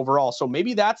 3 overall. So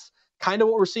maybe that's kind of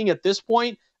what we're seeing at this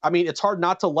point. I mean, it's hard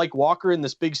not to like Walker in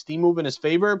this big steam move in his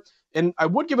favor. And I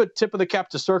would give a tip of the cap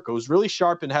to Circa, who's really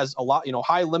sharp and has a lot,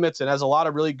 high limits and has a lot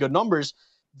of really good numbers.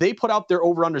 They put out their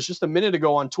over-unders just a minute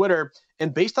ago on Twitter.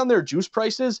 And based on their juice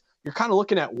prices, you're kind of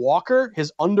looking at Walker.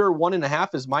 His under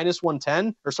 1.5 is minus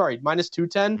 110, minus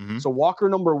 210. So Walker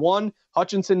number 1,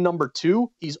 Hutchinson number 2.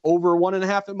 He's over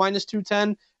 1.5 at minus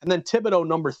 210. And then Thibodeau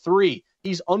number 3.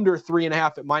 He's under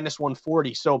 3.5 at minus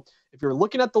 140. So if you're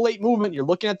looking at the late movement, you're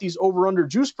looking at these over-under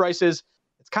juice prices,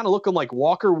 it's kind of looking like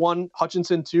Walker 1,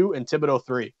 Hutchinson 2, and Thibodeau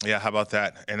 3. Yeah, how about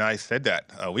that? And I said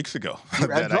that weeks ago.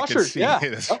 that I could see. Yeah.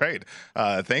 That's right.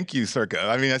 Thank you, Circa.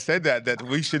 I mean, I said that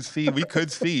we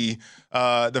could see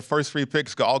the first 3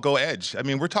 picks all go edge. I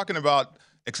mean, we're talking about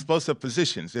explosive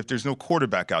positions if there's no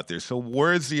quarterback out there. So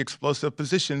where's the explosive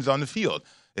positions on the field?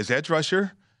 Is edge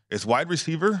rusher? Is wide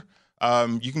receiver?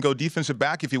 You can go defensive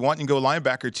back if you want. You can go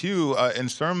linebacker too in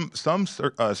some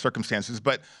circumstances.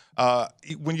 But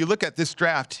when you look at this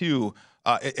draft too,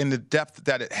 in the depth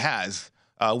that it has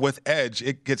with edge,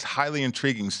 it gets highly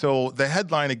intriguing. So the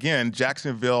headline again: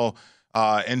 Jacksonville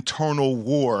internal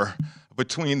war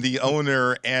between the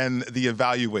owner and the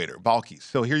evaluator, Balky.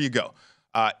 So here you go.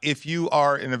 If you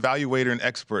are an evaluator and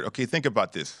expert, okay, think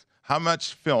about this: how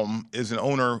much film is an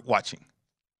owner watching?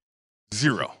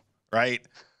 0, right?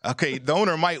 Okay, the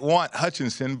owner might want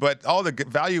Hutchinson, but all the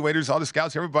evaluators, all the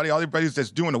scouts, everybody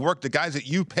that's doing the work, the guys that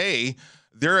you pay,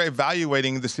 they're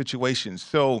evaluating the situation.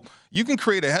 So you can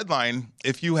create a headline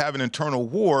if you have an internal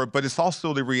war, but it's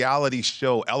also the reality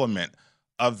show element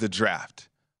of the draft.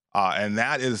 And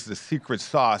that is the secret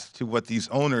sauce to what these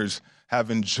owners have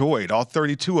enjoyed, all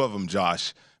 32 of them,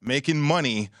 Josh, making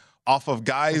money off of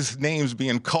guys' names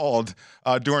being called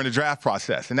during the draft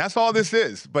process. And that's all this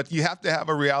is. But you have to have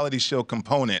a reality show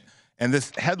component, and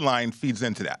this headline feeds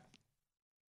into that.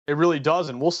 It really does,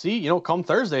 and we'll see, come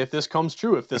Thursday if this comes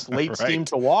true, if this late steam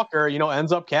to Walker,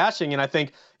 ends up cashing. And I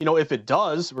think, if it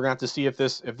does, we're going to have to see if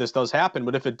this does happen.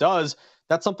 But if it does,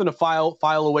 that's something to file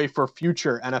away for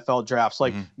future NFL drafts.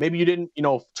 Like maybe you didn't,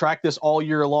 track this all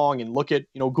year long and look at,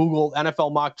 Google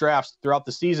NFL mock drafts throughout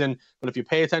the season. But if you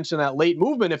pay attention to that late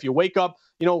movement, if you wake up,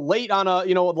 late on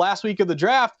last week of the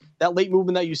draft, that late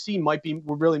movement that you see might be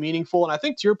really meaningful. And I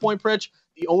think to your point, Pritch,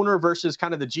 the owner versus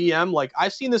kind of the GM, like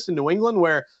I've seen this in New England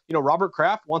where, Robert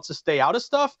Kraft wants to stay out of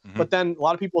stuff, but then a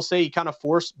lot of people say he kind of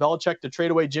forced Belichick to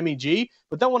trade away Jimmy G.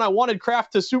 But then when I wanted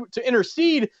Kraft to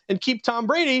intercede and keep Tom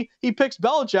Brady, he picks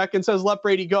Belichick and says, let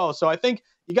Brady go. So I think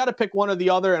you got to pick one or the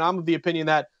other. And I'm of the opinion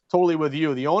that totally with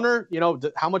you, the owner,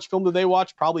 how much film do they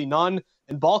watch? Probably none.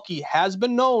 And Balky has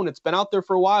been known, it's been out there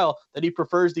for a while, that he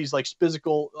prefers these like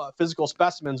physical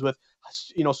specimens with,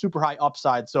 super high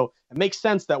upside. So it makes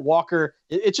sense that Walker,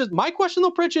 it's just my question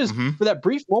though, Pritch, is for that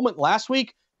brief moment last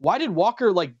week, why did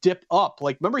Walker like dip up?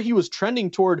 Like, remember he was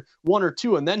trending toward 1 or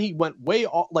 2, and then he went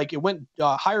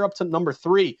higher up to number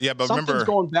 3. Yeah, but something's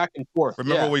going back and forth.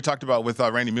 Remember what we talked about with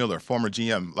Randy Mueller, former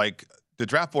GM. Like, the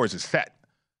draft boards is set.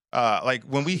 Like,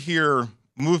 when we hear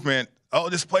movement, oh,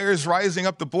 this player is rising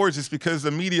up the boards, it's because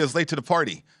the media is late to the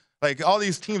party. Like, all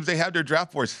these teams, they have their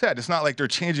draft boards set. It's not like they're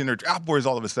changing their draft boards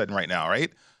all of a sudden right now,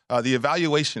 right? The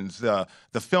evaluations, the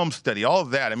film study, all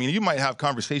of that. I mean, you might have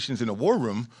conversations in a war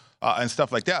room and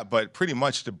stuff like that, but pretty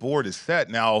much the board is set.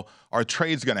 Now, are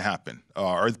trades going to happen?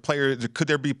 Could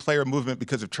there be player movement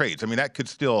because of trades? I mean, that could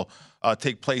still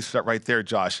take place right there,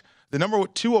 Josh. The number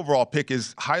 2 overall pick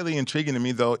is highly interesting to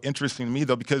me, though,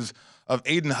 because of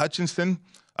Aiden Hutchinson.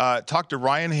 Talked to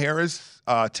Ryan Harris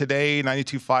today,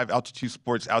 92.5 Altitude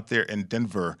Sports out there in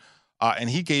Denver, and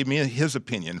he gave me his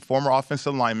opinion. Former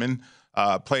offensive lineman,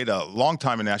 played a long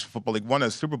time in National Football League, won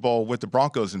a Super Bowl with the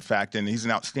Broncos, in fact, and he's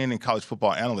an outstanding college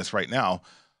football analyst right now.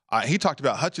 He talked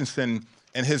about Hutchinson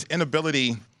and his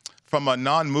inability from a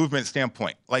non-movement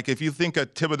standpoint. Like, if you think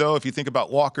of Thibodeau, if you think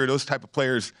about Walker, those type of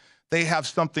players, they have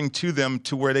something to them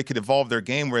to where they could evolve their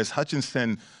game, whereas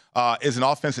Hutchinson is an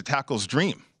offensive tackle's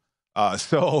dream.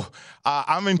 So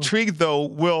I'm intrigued, though.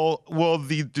 Will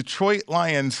the Detroit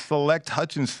Lions select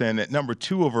Hutchinson at number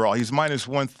 2 overall? He's minus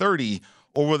 130.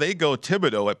 Or will they go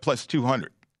Thibodeau at plus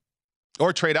 200?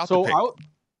 Or trade out the pick?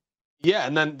 Yeah,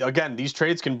 and then, again, these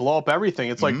trades can blow up everything.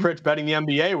 It's like Pritch betting the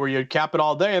NBA where you cap it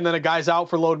all day and then a guy's out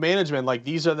for load management. Like,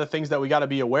 these are the things that we got to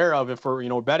be aware of if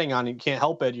we're, betting on it. You can't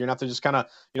help it. You're going to have to just kind of,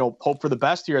 hope for the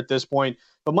best here at this point.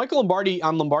 But Michael Lombardi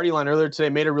on Lombardi Line earlier today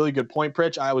made a really good point,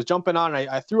 Pritch. I was jumping on and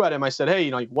I threw at him. I said,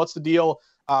 hey, what's the deal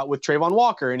with Trayvon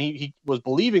Walker? And he was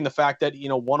believing the fact that,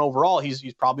 1 overall,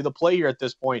 he's probably the play here at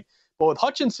this point. But with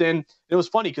Hutchinson, it was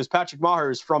funny because Patrick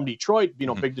Maher is from Detroit,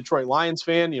 big Detroit Lions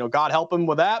fan, God help him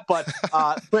with that. But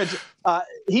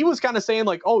he was kind of saying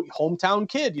like, oh, hometown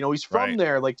kid, he's from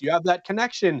there. Like, do you have that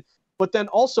connection? But then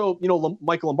also,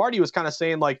 Michael Lombardi was kind of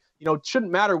saying like, it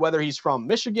shouldn't matter whether he's from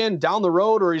Michigan down the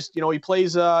road or he's, he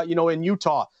plays, in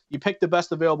Utah. You pick the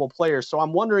best available players. So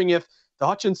I'm wondering if the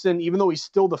Hutchinson, even though he's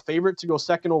still the favorite to go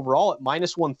second overall at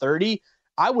minus 130,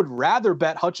 I would rather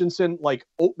bet Hutchinson like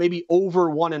maybe over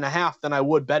 1.5 than I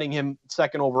would betting him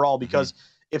second overall, because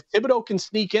if Thibodeau can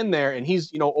sneak in there and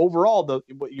he's, overall,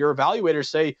 your evaluators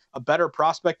say a better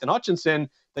prospect than Hutchinson,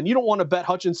 then you don't want to bet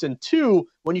Hutchinson 2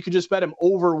 when you could just bet him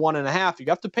over 1.5. You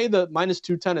have to pay the minus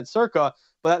 210 at Circa,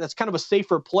 but that's kind of a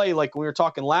safer play. Like we were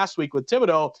talking last week with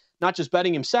Thibodeau, not just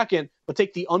betting him second, but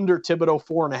take the under Thibodeau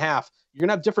 4.5. You're going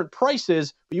to have different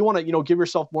prices, but you want to, give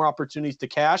yourself more opportunities to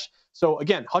cash. So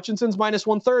again, Hutchinson's minus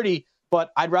 130,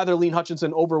 but I'd rather lean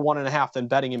Hutchinson over 1.5 than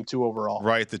betting him 2 overall.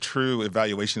 Right. The true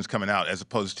evaluation is coming out as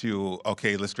opposed to,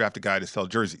 okay, let's draft a guy to sell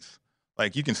jerseys.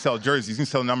 Like, you can sell jerseys. You can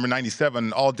sell number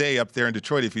 97 all day up there in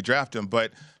Detroit if you draft him,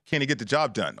 but can he get the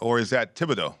job done? Or is that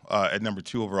Thibodeau at number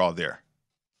 2 overall there?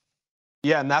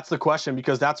 Yeah, and that's the question,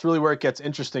 because that's really where it gets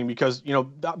interesting, because,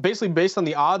 basically based on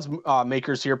the odds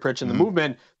makers here, Pritch, and the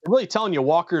movement, they're really telling you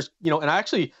Walker's, and I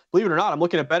actually, believe it or not, I'm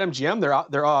looking at BetMGM,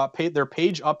 their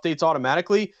page updates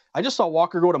automatically. I just saw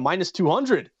Walker go to minus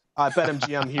 200 at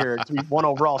BetMGM here to be 1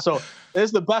 overall. So this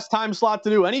is the best time slot to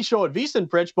do any show at VSiN,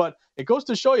 Pritch, but it goes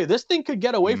to show you this thing could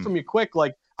get away from you quick.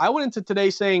 Like, I went into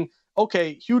today saying,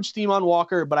 okay, huge theme on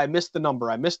Walker, but I missed the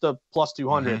number. I missed the plus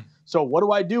 200. So what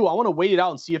do? I want to wait it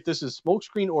out and see if this is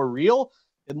smokescreen or real.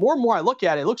 And more I look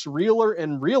at it, it looks realer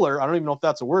and realer. I don't even know if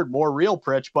that's a word, more real,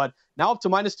 Pritch. But now up to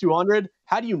minus 200,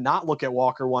 how do you not look at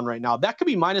Walker 1 right now? That could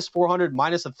be minus 400,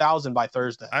 minus 1,000 by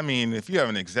Thursday. I mean, if you have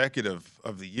an executive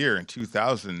of the year in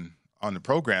 2000 on the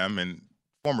program and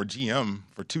former GM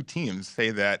for 2 teams say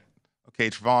that, okay,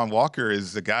 Trayvon Walker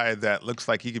is the guy that looks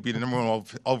like he could be the number 1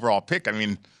 overall pick, I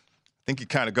mean, I think you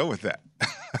kind of go with that.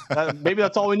 Maybe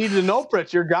that's all we needed to know,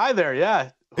 Pritch. Your guy there,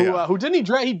 yeah. Who didn't he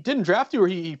draft? He didn't draft you, or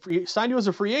he signed you as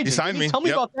a free agent. He signed me. Tell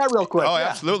me about that real quick. Oh, yeah.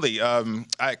 Absolutely.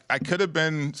 I could have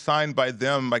been signed by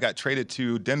them. I got traded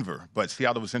to Denver, but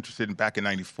Seattle was interested back in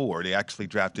 '94. They actually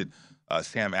drafted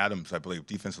Sam Adams, I believe,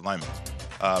 defensive lineman.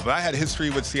 But I had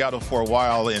history with Seattle for a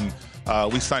while, and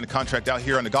we signed a contract out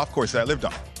here on the golf course that I lived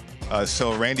on.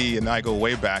 So Randy and I go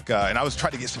way back, and I was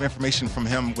trying to get some information from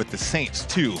him with the Saints,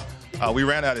 too. We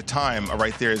ran out of time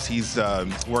right there, as he's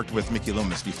worked with Mickey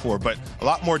Loomis before. But a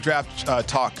lot more draft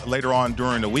talk later on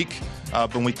during the week.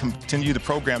 But when we continue the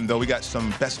program, though, we got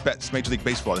some best bets Major League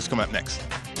Baseball that's coming up next.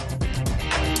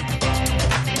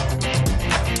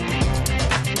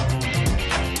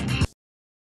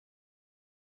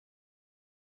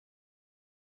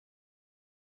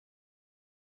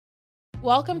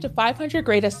 Welcome to 500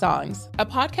 Greatest Songs, a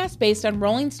podcast based on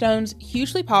Rolling Stone's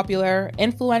hugely popular,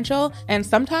 influential, and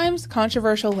sometimes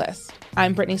controversial list.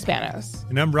 I'm Brittany Spanos.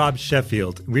 And I'm Rob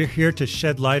Sheffield. We're here to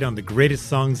shed light on the greatest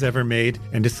songs ever made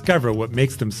and discover what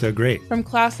makes them so great. From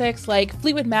classics like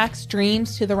Fleetwood Mac's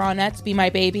Dreams to the Ronettes' Be My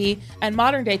Baby, and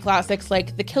modern-day classics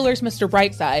like The Killer's Mr.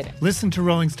 Brightside. Listen to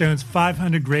Rolling Stone's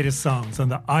 500 Greatest Songs on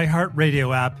the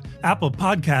iHeartRadio app, Apple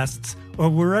Podcasts, or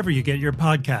wherever you get your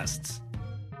podcasts.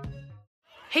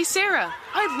 Hey Sarah,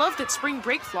 I love that spring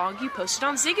break vlog you posted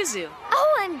on Zigazoo.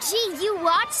 OMG, you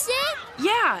watched it?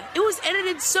 Yeah, it was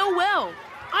edited so well.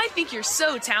 I think you're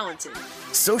so talented.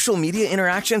 Social media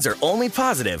interactions are only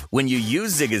positive when you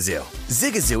use Zigazoo.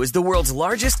 Zigazoo is the world's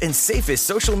largest and safest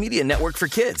social media network for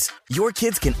kids. Your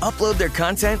kids can upload their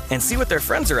content and see what their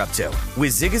friends are up to.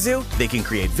 With Zigazoo, they can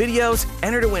create videos,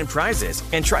 enter to win prizes,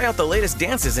 and try out the latest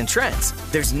dances and trends.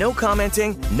 There's no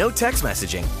commenting, no text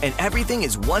messaging, and everything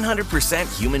is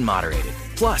 100% human moderated.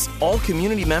 Plus, all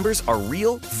community members are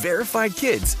real, verified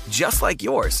kids just like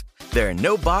yours. There are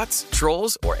no bots,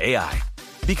 trolls, or AI.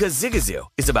 Because Zigazoo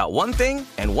is about one thing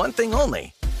and one thing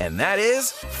only, and that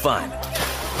is fun.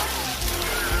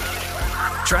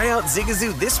 Try out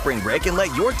Zigazoo this spring break and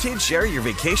let your kids share your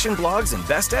vacation blogs and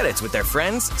best edits with their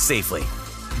friends safely.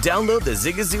 Download the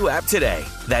Zigazoo app today.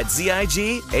 That's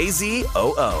Zigazoo.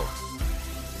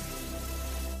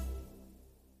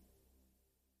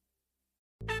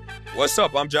 What's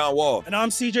up? I'm John Wall. And I'm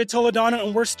CJ Toledano,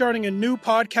 and we're starting a new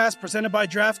podcast presented by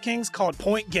DraftKings called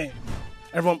Point Game.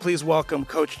 Everyone, please welcome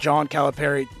Coach John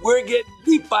Calipari. We're getting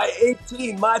beat by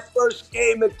 18. My first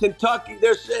game in Kentucky,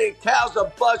 they're saying Cal's a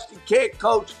bust. He can't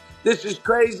coach. This is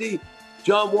crazy.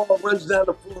 John Wall runs down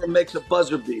the floor and makes a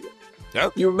buzzer beater.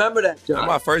 Yep. You remember that, John? That's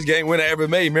my first game winner I ever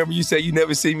made. Remember you said you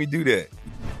never see me do that.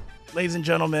 Ladies and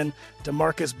gentlemen,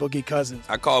 DeMarcus Boogie Cousins.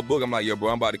 I called Boog. I'm like, yo,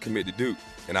 bro, I'm about to commit to Duke.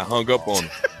 And I hung up on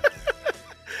him.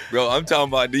 Bro, I'm talking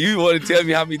about, do you want to tell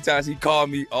me how many times he called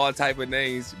me all type of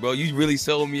names? Bro, you really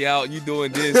sold me out. You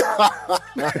doing this.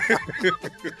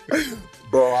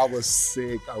 Bro, I was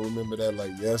sick. I remember that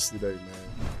like yesterday, man.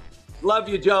 Love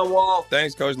you, John Wall.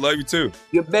 Thanks, Coach. Love you, too.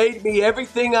 You made me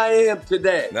everything I am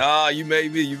today. Nah, you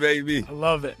made me. You made me. I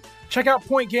love it. Check out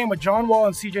Point Game with John Wall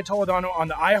and CJ Toledano on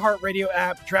the iHeartRadio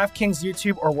app, DraftKings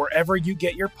YouTube, or wherever you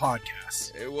get your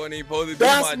podcasts. It wasn't even supposed to be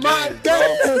That's my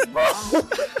game, bro.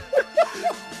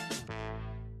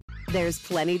 There's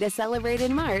plenty to celebrate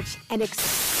in March and National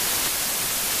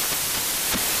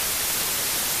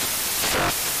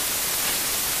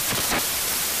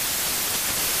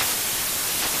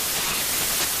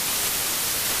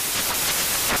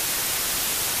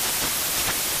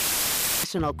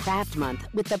Craft Month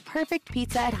with the perfect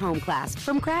pizza at home class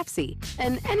from Craftsy.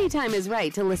 And anytime is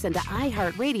right to listen to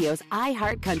iHeartRadio's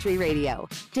iHeart Country Radio.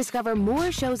 Discover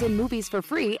more shows and movies for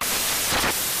free.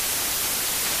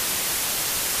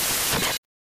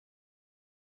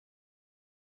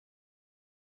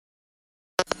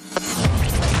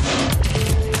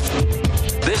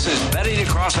 This is Betting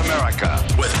Across America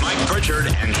with Mike Pritchard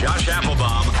and Josh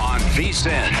Applebaum on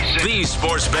VSiN, the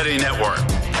Sports Betting Network.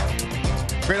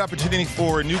 Great opportunity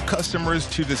for new customers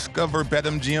to discover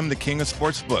BetMGM, the king of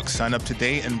sportsbooks. Sign up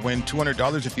today and win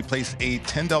 $200 if you place a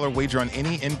 $10 wager on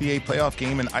any NBA playoff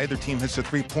game and either team hits a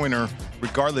three-pointer,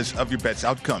 regardless of your bet's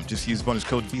outcome. Just use bonus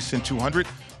code VSiN200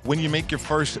 when you make your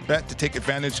first bet to take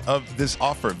advantage of this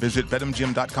offer. Visit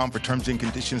BetMGM.com for terms and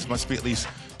conditions. Must be at least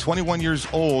 21 years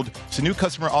old. It's a new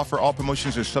customer offer. All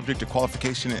promotions are subject to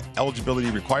qualification and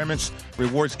eligibility requirements.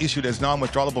 Rewards issued as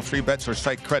non-withdrawable free bets or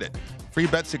site credit. Free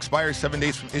bets expire 7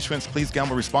 days from issuance. Please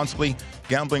gamble responsibly.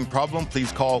 Gambling problem?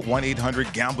 Please call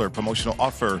 1-800-GAMBLER. Promotional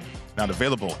offer not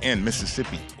available in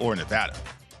Mississippi or Nevada.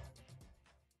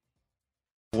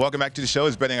 Welcome back to the show.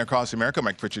 It's Betting Across America.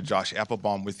 Mike Pritchard, Josh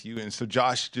Applebaum with you. And so,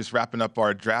 Josh, just wrapping up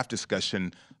our draft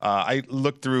discussion, I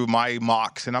looked through my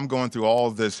mocks, and I'm going through all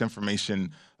of this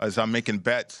information as I'm making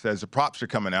bets as the props are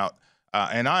coming out.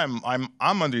 And I'm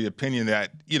under the opinion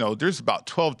that, there's about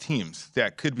 12 teams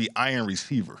that could be iron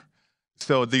receiver.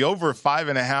 So the over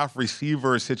 5.5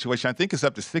 receiver situation, I think it's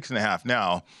up to 6.5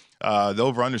 now. The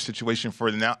over-under situation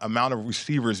for the amount of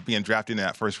receivers being drafted in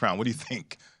that first round. What do you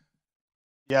think?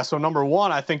 Yeah, so number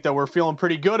one, I think that we're feeling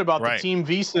pretty good about the Team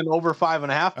VSiN over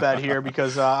 5.5 bet here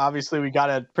because obviously we got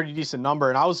a pretty decent number.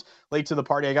 And I was late to the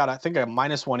party. I think a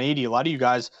minus 180. A lot of you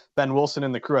guys, Ben Wilson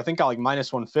and the crew, I think got like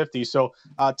minus 150. So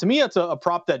to me, it's a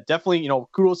prop that definitely,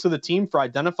 kudos to the team for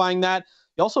identifying that.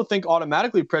 You also think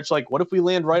automatically, Pritch, like, what if we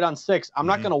land right on 6? I'm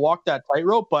not going to walk that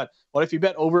tightrope, but what if you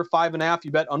bet over 5.5,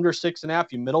 you bet under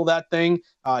 6.5, you middle that thing,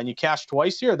 and you cash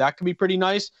twice here? That could be pretty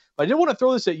nice. But I did want to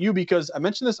throw this at you because I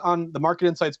mentioned this on the Market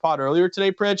Insights pod earlier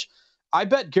today, Pritch. I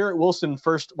bet Garrett Wilson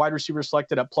first wide receiver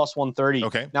selected at plus 130.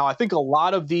 Okay. Now, I think a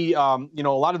lot of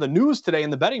the news today in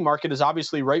the betting market is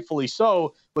obviously rightfully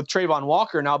so, with Trayvon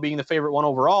Walker now being the favorite one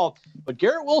overall. But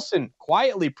Garrett Wilson,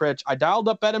 quietly, Pritch, I dialed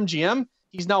up BetMGM.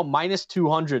 He's now minus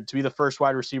 200 to be the first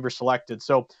wide receiver selected.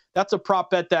 So that's a prop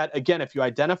bet that, again, if you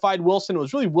identified Wilson, it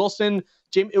was really Wilson.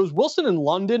 It was Wilson in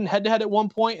London head-to-head at one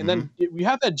point, and then we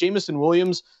have that Jameson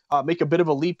Williams make a bit of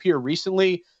a leap here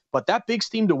recently. But that big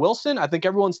steam to Wilson, I think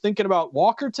everyone's thinking about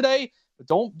Walker today. But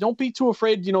don't be too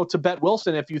afraid, to bet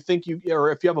Wilson if you think if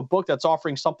you have a book that's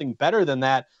offering something better than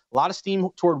that. A lot of steam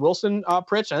toward Wilson,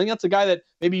 Pritch. I think that's a guy that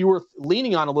maybe you were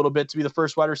leaning on a little bit to be the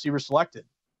first wide receiver selected.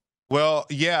 Well,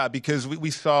 yeah, because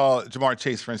we saw Jamar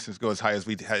Chase, for instance, go as high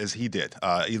as he did.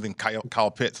 Even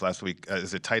Kyle Pitts last week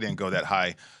as a tight end go that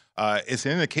high. It's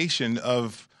an indication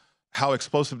of how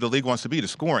explosive the league wants to be, the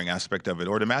scoring aspect of it,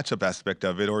 or the matchup aspect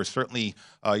of it, or certainly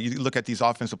you look at these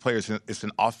offensive players, it's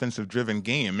an offensive-driven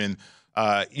game. And,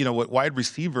 what wide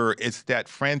receiver, it's that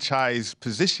franchise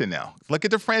position now. Look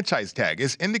at the franchise tag.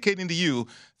 It's indicating to you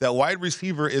that wide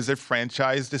receiver is a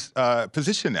franchise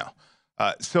position now.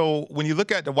 So when you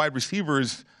look at the wide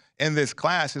receivers in this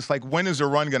class, it's like, when is the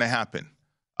run going to happen?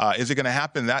 Is it going to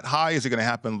happen that high? Is it going to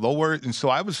happen lower? And so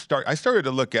I started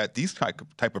to look at these type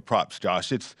of props,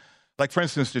 Josh. It's like, for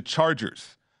instance, the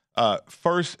Chargers,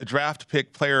 first draft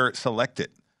pick player selected,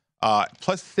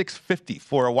 plus 650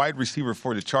 for a wide receiver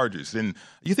for the Chargers. And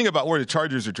you think about where the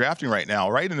Chargers are drafting right now,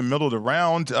 right in the middle of the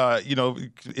round,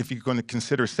 if you're going to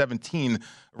consider 17,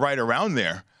 right around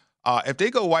there. If they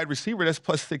go wide receiver, that's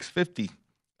plus 650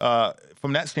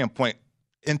 from that standpoint,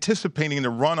 anticipating the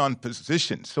run on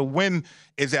position. So when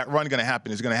is that run going to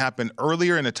happen? Is it going to happen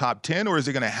earlier in the top 10, or is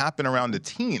it going to happen around the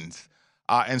teens?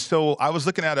 And so I was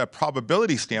looking at a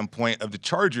probability standpoint of the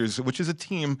Chargers, which is a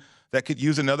team that could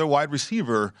use another wide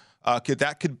receiver.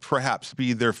 That could perhaps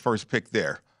be their first pick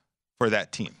there for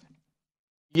that team.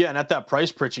 Yeah, and at that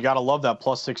price, Pritch, you got to love that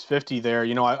plus 650 there.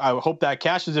 I hope that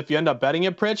cashes if you end up betting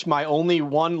it, Pritch. My only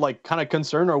one kind of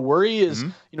concern or worry is,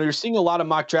 you're seeing a lot of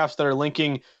mock drafts that are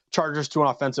linking Chargers to an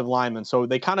offensive lineman. So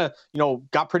they kind of,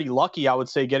 got pretty lucky, I would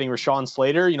say, getting Rashawn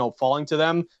Slater, falling to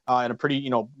them in a pretty,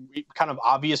 kind of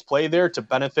obvious play there to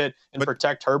benefit and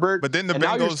protect Herbert. But then the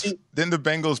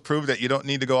Bengals prove that you don't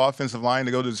need to go offensive line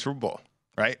to go to the Super Bowl,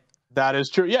 right? That is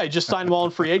true. Yeah, he just signed well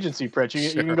in free agency, Pritch.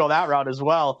 You can go that route as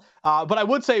well. But I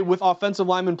would say with offensive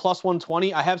lineman plus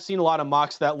 120, I have seen a lot of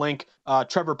mocks that link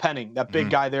Trevor Penning, that big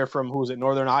guy there from,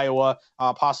 Northern Iowa,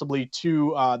 possibly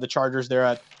to the Chargers there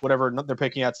at whatever they're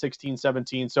picking at 16,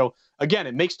 17. So again,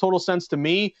 it makes total sense to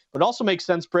me, but it also makes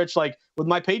sense, Pritch, like with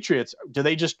my Patriots, do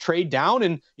they just trade down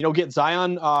and, get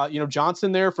Zion,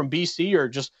 Johnson there from BC, or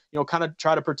just, kind of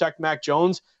try to protect Mac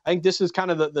Jones? I think this is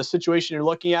kind of the situation you're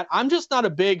looking at. I'm just not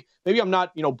maybe I'm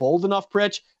not, bold enough,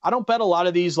 Pritch. I don't bet a lot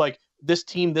of these, like, this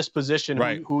team, this position,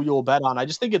 right, who you'll bet on. I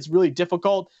just think it's really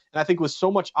difficult. And I think with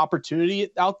so much opportunity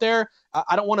out there,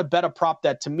 I don't want to bet a prop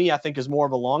that, to me, I think is more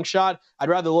of a long shot. I'd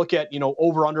rather look at,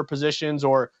 over under positions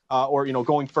or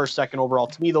going first, second overall.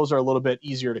 To me, those are a little bit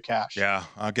easier to cash. Yeah,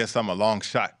 I guess I'm a long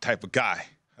shot type of guy.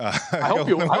 I hope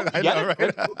you get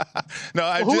it.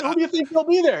 No, who do you think will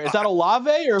be there? Is that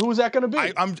Olave, or who's that going to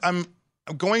be? I'm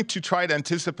going to try to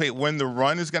anticipate when the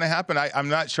run is going to happen. I'm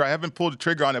not sure. I haven't pulled the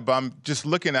trigger on it, but I'm just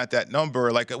looking at that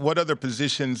number, like what other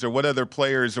positions or what other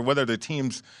players or what other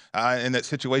teams in that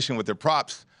situation with their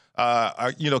props,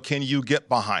 can you get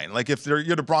behind? Like if you're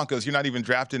the Broncos, you're not even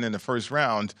drafted in the first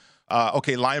round.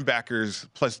 Linebackers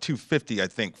plus 250, I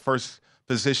think, first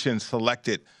position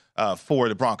selected for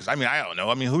the Broncos. I don't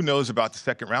know. Who knows about the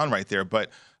second round right there?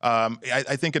 But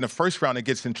I think in the first round, it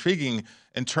gets intriguing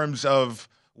in terms of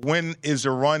when is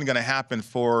a run going to happen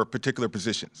for particular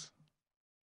positions?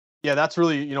 Yeah, that's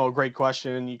really, a great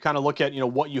question. And you kind of look at,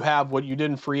 what you have, what you did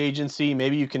in free agency.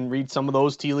 Maybe you can read some of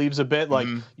those tea leaves a bit. Like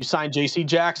you signed J.C.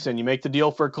 Jackson, you make the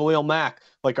deal for Khalil Mack.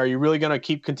 Like, are you really going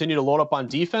to continue to load up on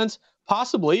defense?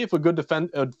 Possibly, if a good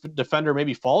defender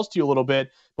maybe falls to you a little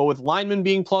bit. But with linemen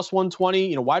being plus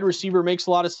 120, wide receiver makes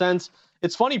a lot of sense.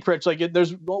 It's funny, Pritch, like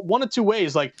there's one of two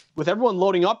ways. Like with everyone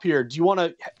loading up here, do you want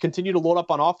to continue to load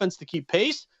up on offense to keep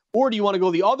pace? Or do you want to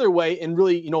go the other way and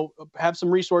really, have some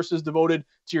resources devoted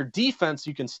to your defense so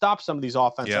you can stop some of these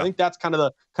offenses? Yeah. I think that's kind of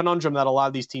the conundrum that a lot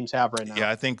of these teams have right now.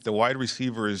 Yeah, I think the wide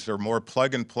receivers are more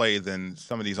plug and play than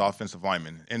some of these offensive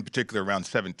linemen, in particular around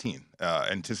 17,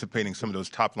 anticipating some of those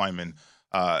top linemen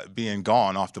being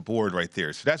gone off the board right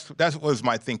there. So that was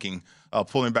my thinking,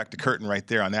 pulling back the curtain right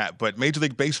there on that. But Major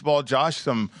League Baseball, Josh,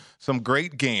 some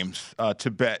great games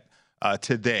to bet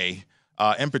today.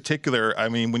 In particular, I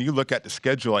mean, when you look at the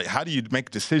schedule, like, how do you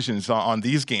make decisions on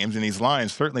these games and these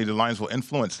lines? Certainly the lines will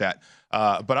influence that.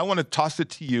 But I want to toss it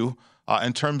to you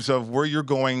in terms of where you're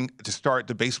going to start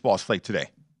the baseball slate today.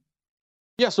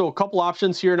 Yeah, so a couple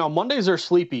options here. Now, Mondays are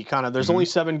sleepy, kind of. There's only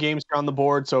 7 games on the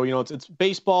board. So, it's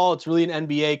baseball. It's really an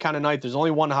NBA kind of night. There's only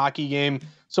one hockey game.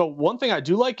 So one thing I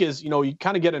do like is, you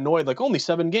kind of get annoyed, like only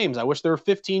 7 games. I wish there were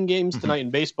 15 games tonight in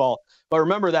baseball. But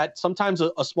remember that sometimes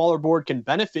a smaller board can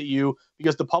benefit you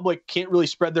because the public can't really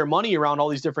spread their money around all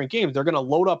these different games. They're going to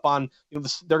load up on,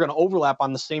 they're going to overlap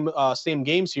on the same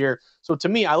games here. So to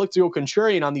me, I like to go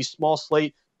contrarian on these small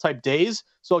slate type days.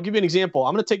 So I'll give you an example.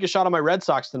 I'm going to take a shot on my Red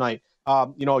Sox tonight.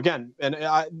 Again, and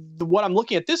what I'm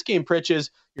looking at this game, Pritch, is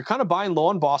you're kind of buying low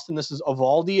on Boston. This is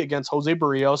Eovaldi against Jose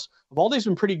Barrios. Eovaldi's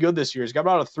been pretty good this year. He's got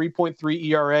about a 3.3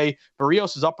 ERA.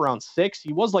 Barrios is up around 6.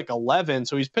 He was like 11,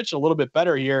 so he's pitched a little bit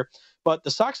better here. But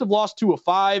the Sox have lost 2 of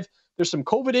 5. There's some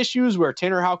COVID issues where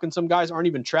Tanner Houck and some guys aren't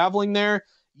even traveling there.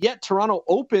 Yet Toronto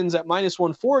opens at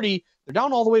 -140. They're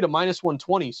down all the way to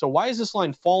 -120. So why is this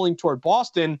line falling toward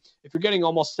Boston if you're getting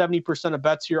almost 70% of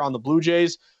bets here on the Blue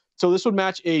Jays? So this would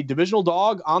match a divisional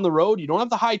dog on the road. You don't have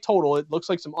the high total. It looks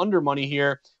like some under money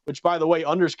here, which, by the way,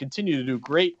 unders continue to do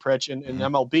great, Pritch, in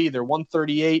MLB. They're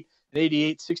 138 and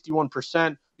 88,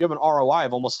 61%. You have an ROI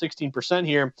of almost 16%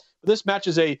 here. But this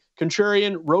matches a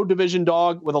contrarian road division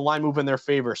dog with a line move in their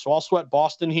favor. So I'll sweat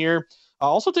Boston here. I'll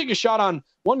also take a shot on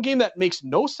one game that makes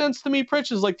no sense to me,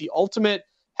 Pritch, is like the ultimate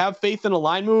have faith in a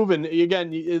line move. And again,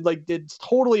 it's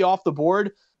totally off the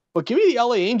board. But give me the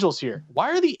LA Angels here.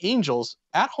 Why are the Angels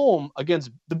at home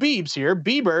against the Biebs here,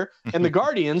 Bieber and the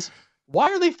Guardians? Why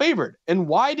are they favored? And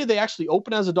why did they actually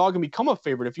open as a dog and become a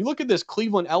favorite? If you look at this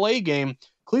Cleveland-LA game,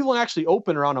 Cleveland actually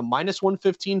opened around a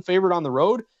 -115 favorite on the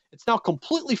road. It's now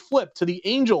completely flipped to the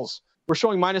Angels. We're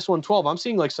showing -112. I'm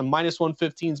seeing like some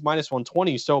 -115s,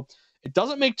 -120s. So it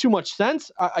doesn't make too much sense.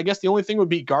 I guess the only thing would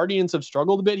be Guardians have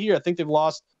struggled a bit here. I think they've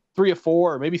lost 3 of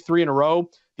 4 or maybe 3 in a row.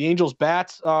 The Angels'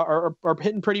 bats are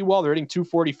hitting pretty well. They're hitting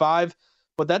 245.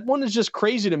 But that one is just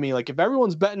crazy to me. Like, if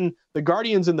everyone's betting the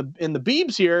Guardians and the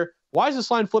Biebs here, why is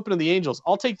this line flipping to the Angels?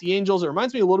 I'll take the Angels. It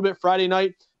reminds me a little bit Friday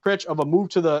night, Pritch, of a move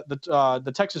to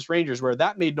the Texas Rangers where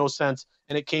that made no sense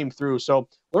and it came through. So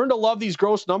learn to love these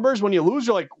gross numbers. When you lose,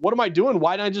 you're like, what am I doing?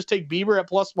 Why didn't I just take Bieber at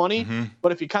plus money?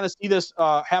 But if you kind of see this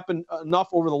happen enough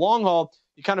over the long haul,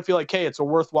 you kind of feel like, hey, it's a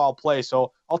worthwhile play.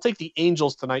 So I'll take the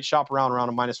Angels tonight, shop around a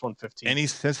 -115. Any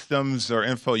systems or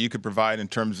info you could provide in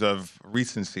terms of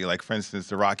recency, like, for instance,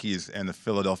 the Rockies and the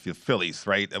Philadelphia Phillies,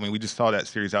 right? I mean, we just saw that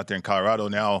series out there in Colorado.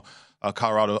 Now,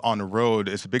 Colorado on the road.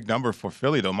 It's a big number for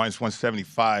Philly, though,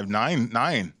 -175.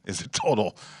 9 is the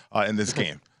total in this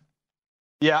game.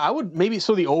 Yeah, I would maybe.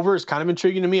 So the over is kind of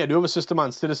intriguing to me. I do have a system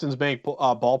on Citizens Bank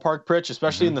ballpark, Pritch,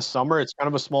 especially in the summer. It's kind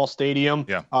of a small stadium.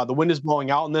 Yeah. The wind is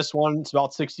blowing out in this one. It's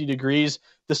about 60 degrees.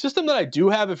 The system that I do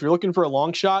have, if you're looking for a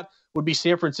long shot, would be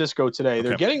San Francisco today.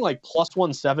 They're getting like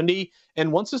 +170.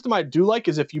 And one system I do like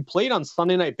is if you played on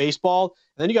Sunday Night Baseball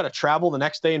and then you got to travel the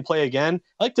next day and play again,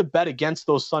 I like to bet against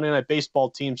those Sunday Night Baseball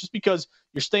teams just because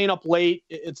you're staying up late.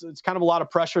 It's kind of a lot of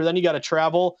pressure. Then you got to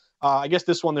travel. I guess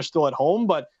this one they're still at home,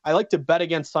 but I like to bet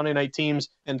against Sunday night teams,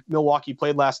 and Milwaukee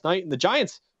played last night. And the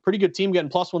Giants, pretty good team, getting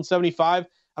 +175.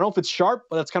 I don't know if it's sharp,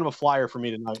 but that's kind of a flyer for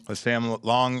me tonight. Sam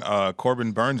Long,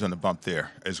 Corbin Burns on the bump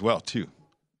there as well, too.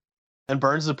 And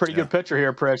Burns is a pretty good pitcher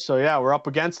here, Pritch. So, yeah, we're up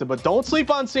against it. But don't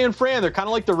sleep on San Fran. They're kind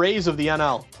of like the Rays of the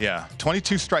NL. Yeah,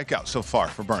 22 strikeouts so far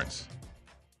for Burns.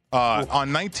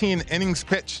 On 19 innings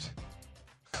pitched.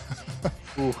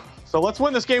 Ooh. So let's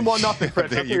win this game 1-0, Pritch.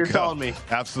 That's what you're telling me.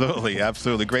 Absolutely,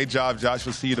 absolutely. Great job, Josh.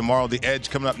 We'll see you tomorrow. The Edge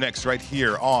coming up next right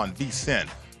here on VSiN,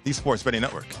 the Sports Betting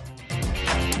Network.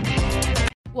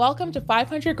 Welcome to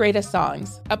 500 Greatest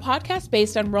Songs, a podcast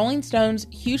based on Rolling Stone's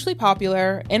hugely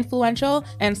popular, influential,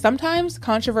 and sometimes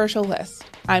controversial list.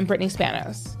 I'm Brittany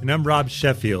Spanos. And I'm Rob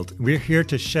Sheffield. We're here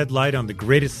to shed light on the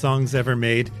greatest songs ever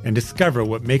made and discover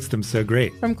what makes them so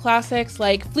great. From classics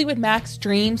like Fleetwood Mac's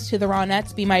Dreams to the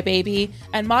Ronettes' Be My Baby,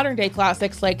 and modern-day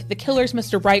classics like The Killer's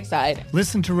Mr. Brightside.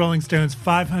 Listen to Rolling Stone's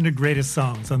 500 Greatest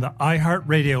Songs on the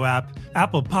iHeartRadio app,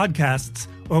 Apple Podcasts,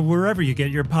 or wherever you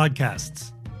get your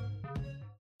podcasts.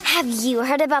 Have you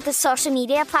heard about the social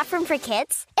media platform for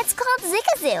kids? It's called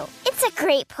Zigazoo. It's a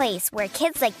great place where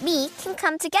kids like me can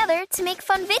come together to make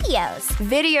fun videos.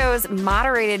 Videos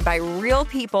moderated by real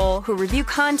people who review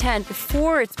content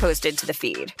before it's posted to the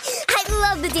feed. I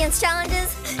love the dance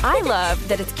challenges. I love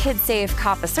that it's Kid Safe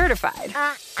COPPA certified.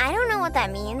 I don't know what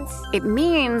that means. It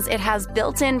means it has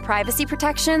built-in privacy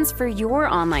protections for your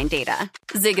online data.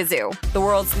 Zigazoo, the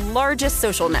world's largest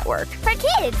social network. For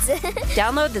kids.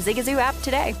 Download the Zigazoo app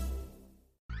today.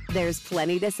 There's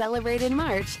plenty to celebrate in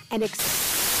March and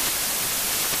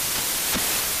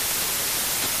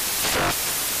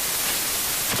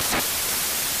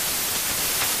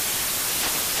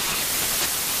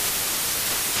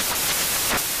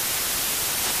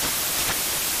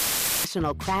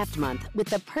National Craft Month with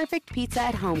the perfect pizza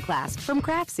at home class from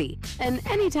Craftsy. And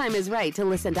anytime is right to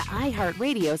listen to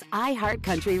iHeartRadio's iHeart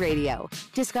Country Radio.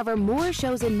 Discover more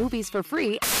shows and movies for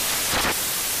free.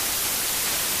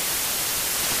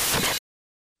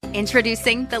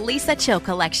 Introducing the Leesa Chill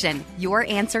Collection, your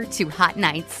answer to hot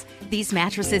nights. These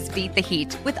mattresses beat the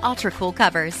heat with ultra-cool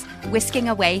covers, whisking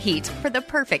away heat for the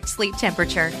perfect sleep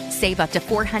temperature. Save up to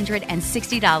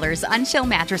 $460 on Chill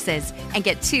mattresses and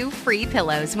get 2 free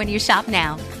pillows when you shop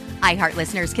now. iHeart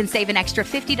listeners can save an extra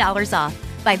 $50 off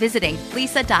by visiting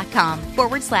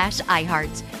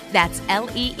leesa.com/iHeart. That's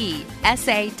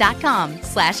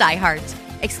LEESA.com/iHeart.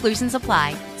 Exclusions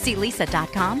apply. See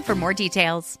leesa.com for more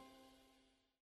details.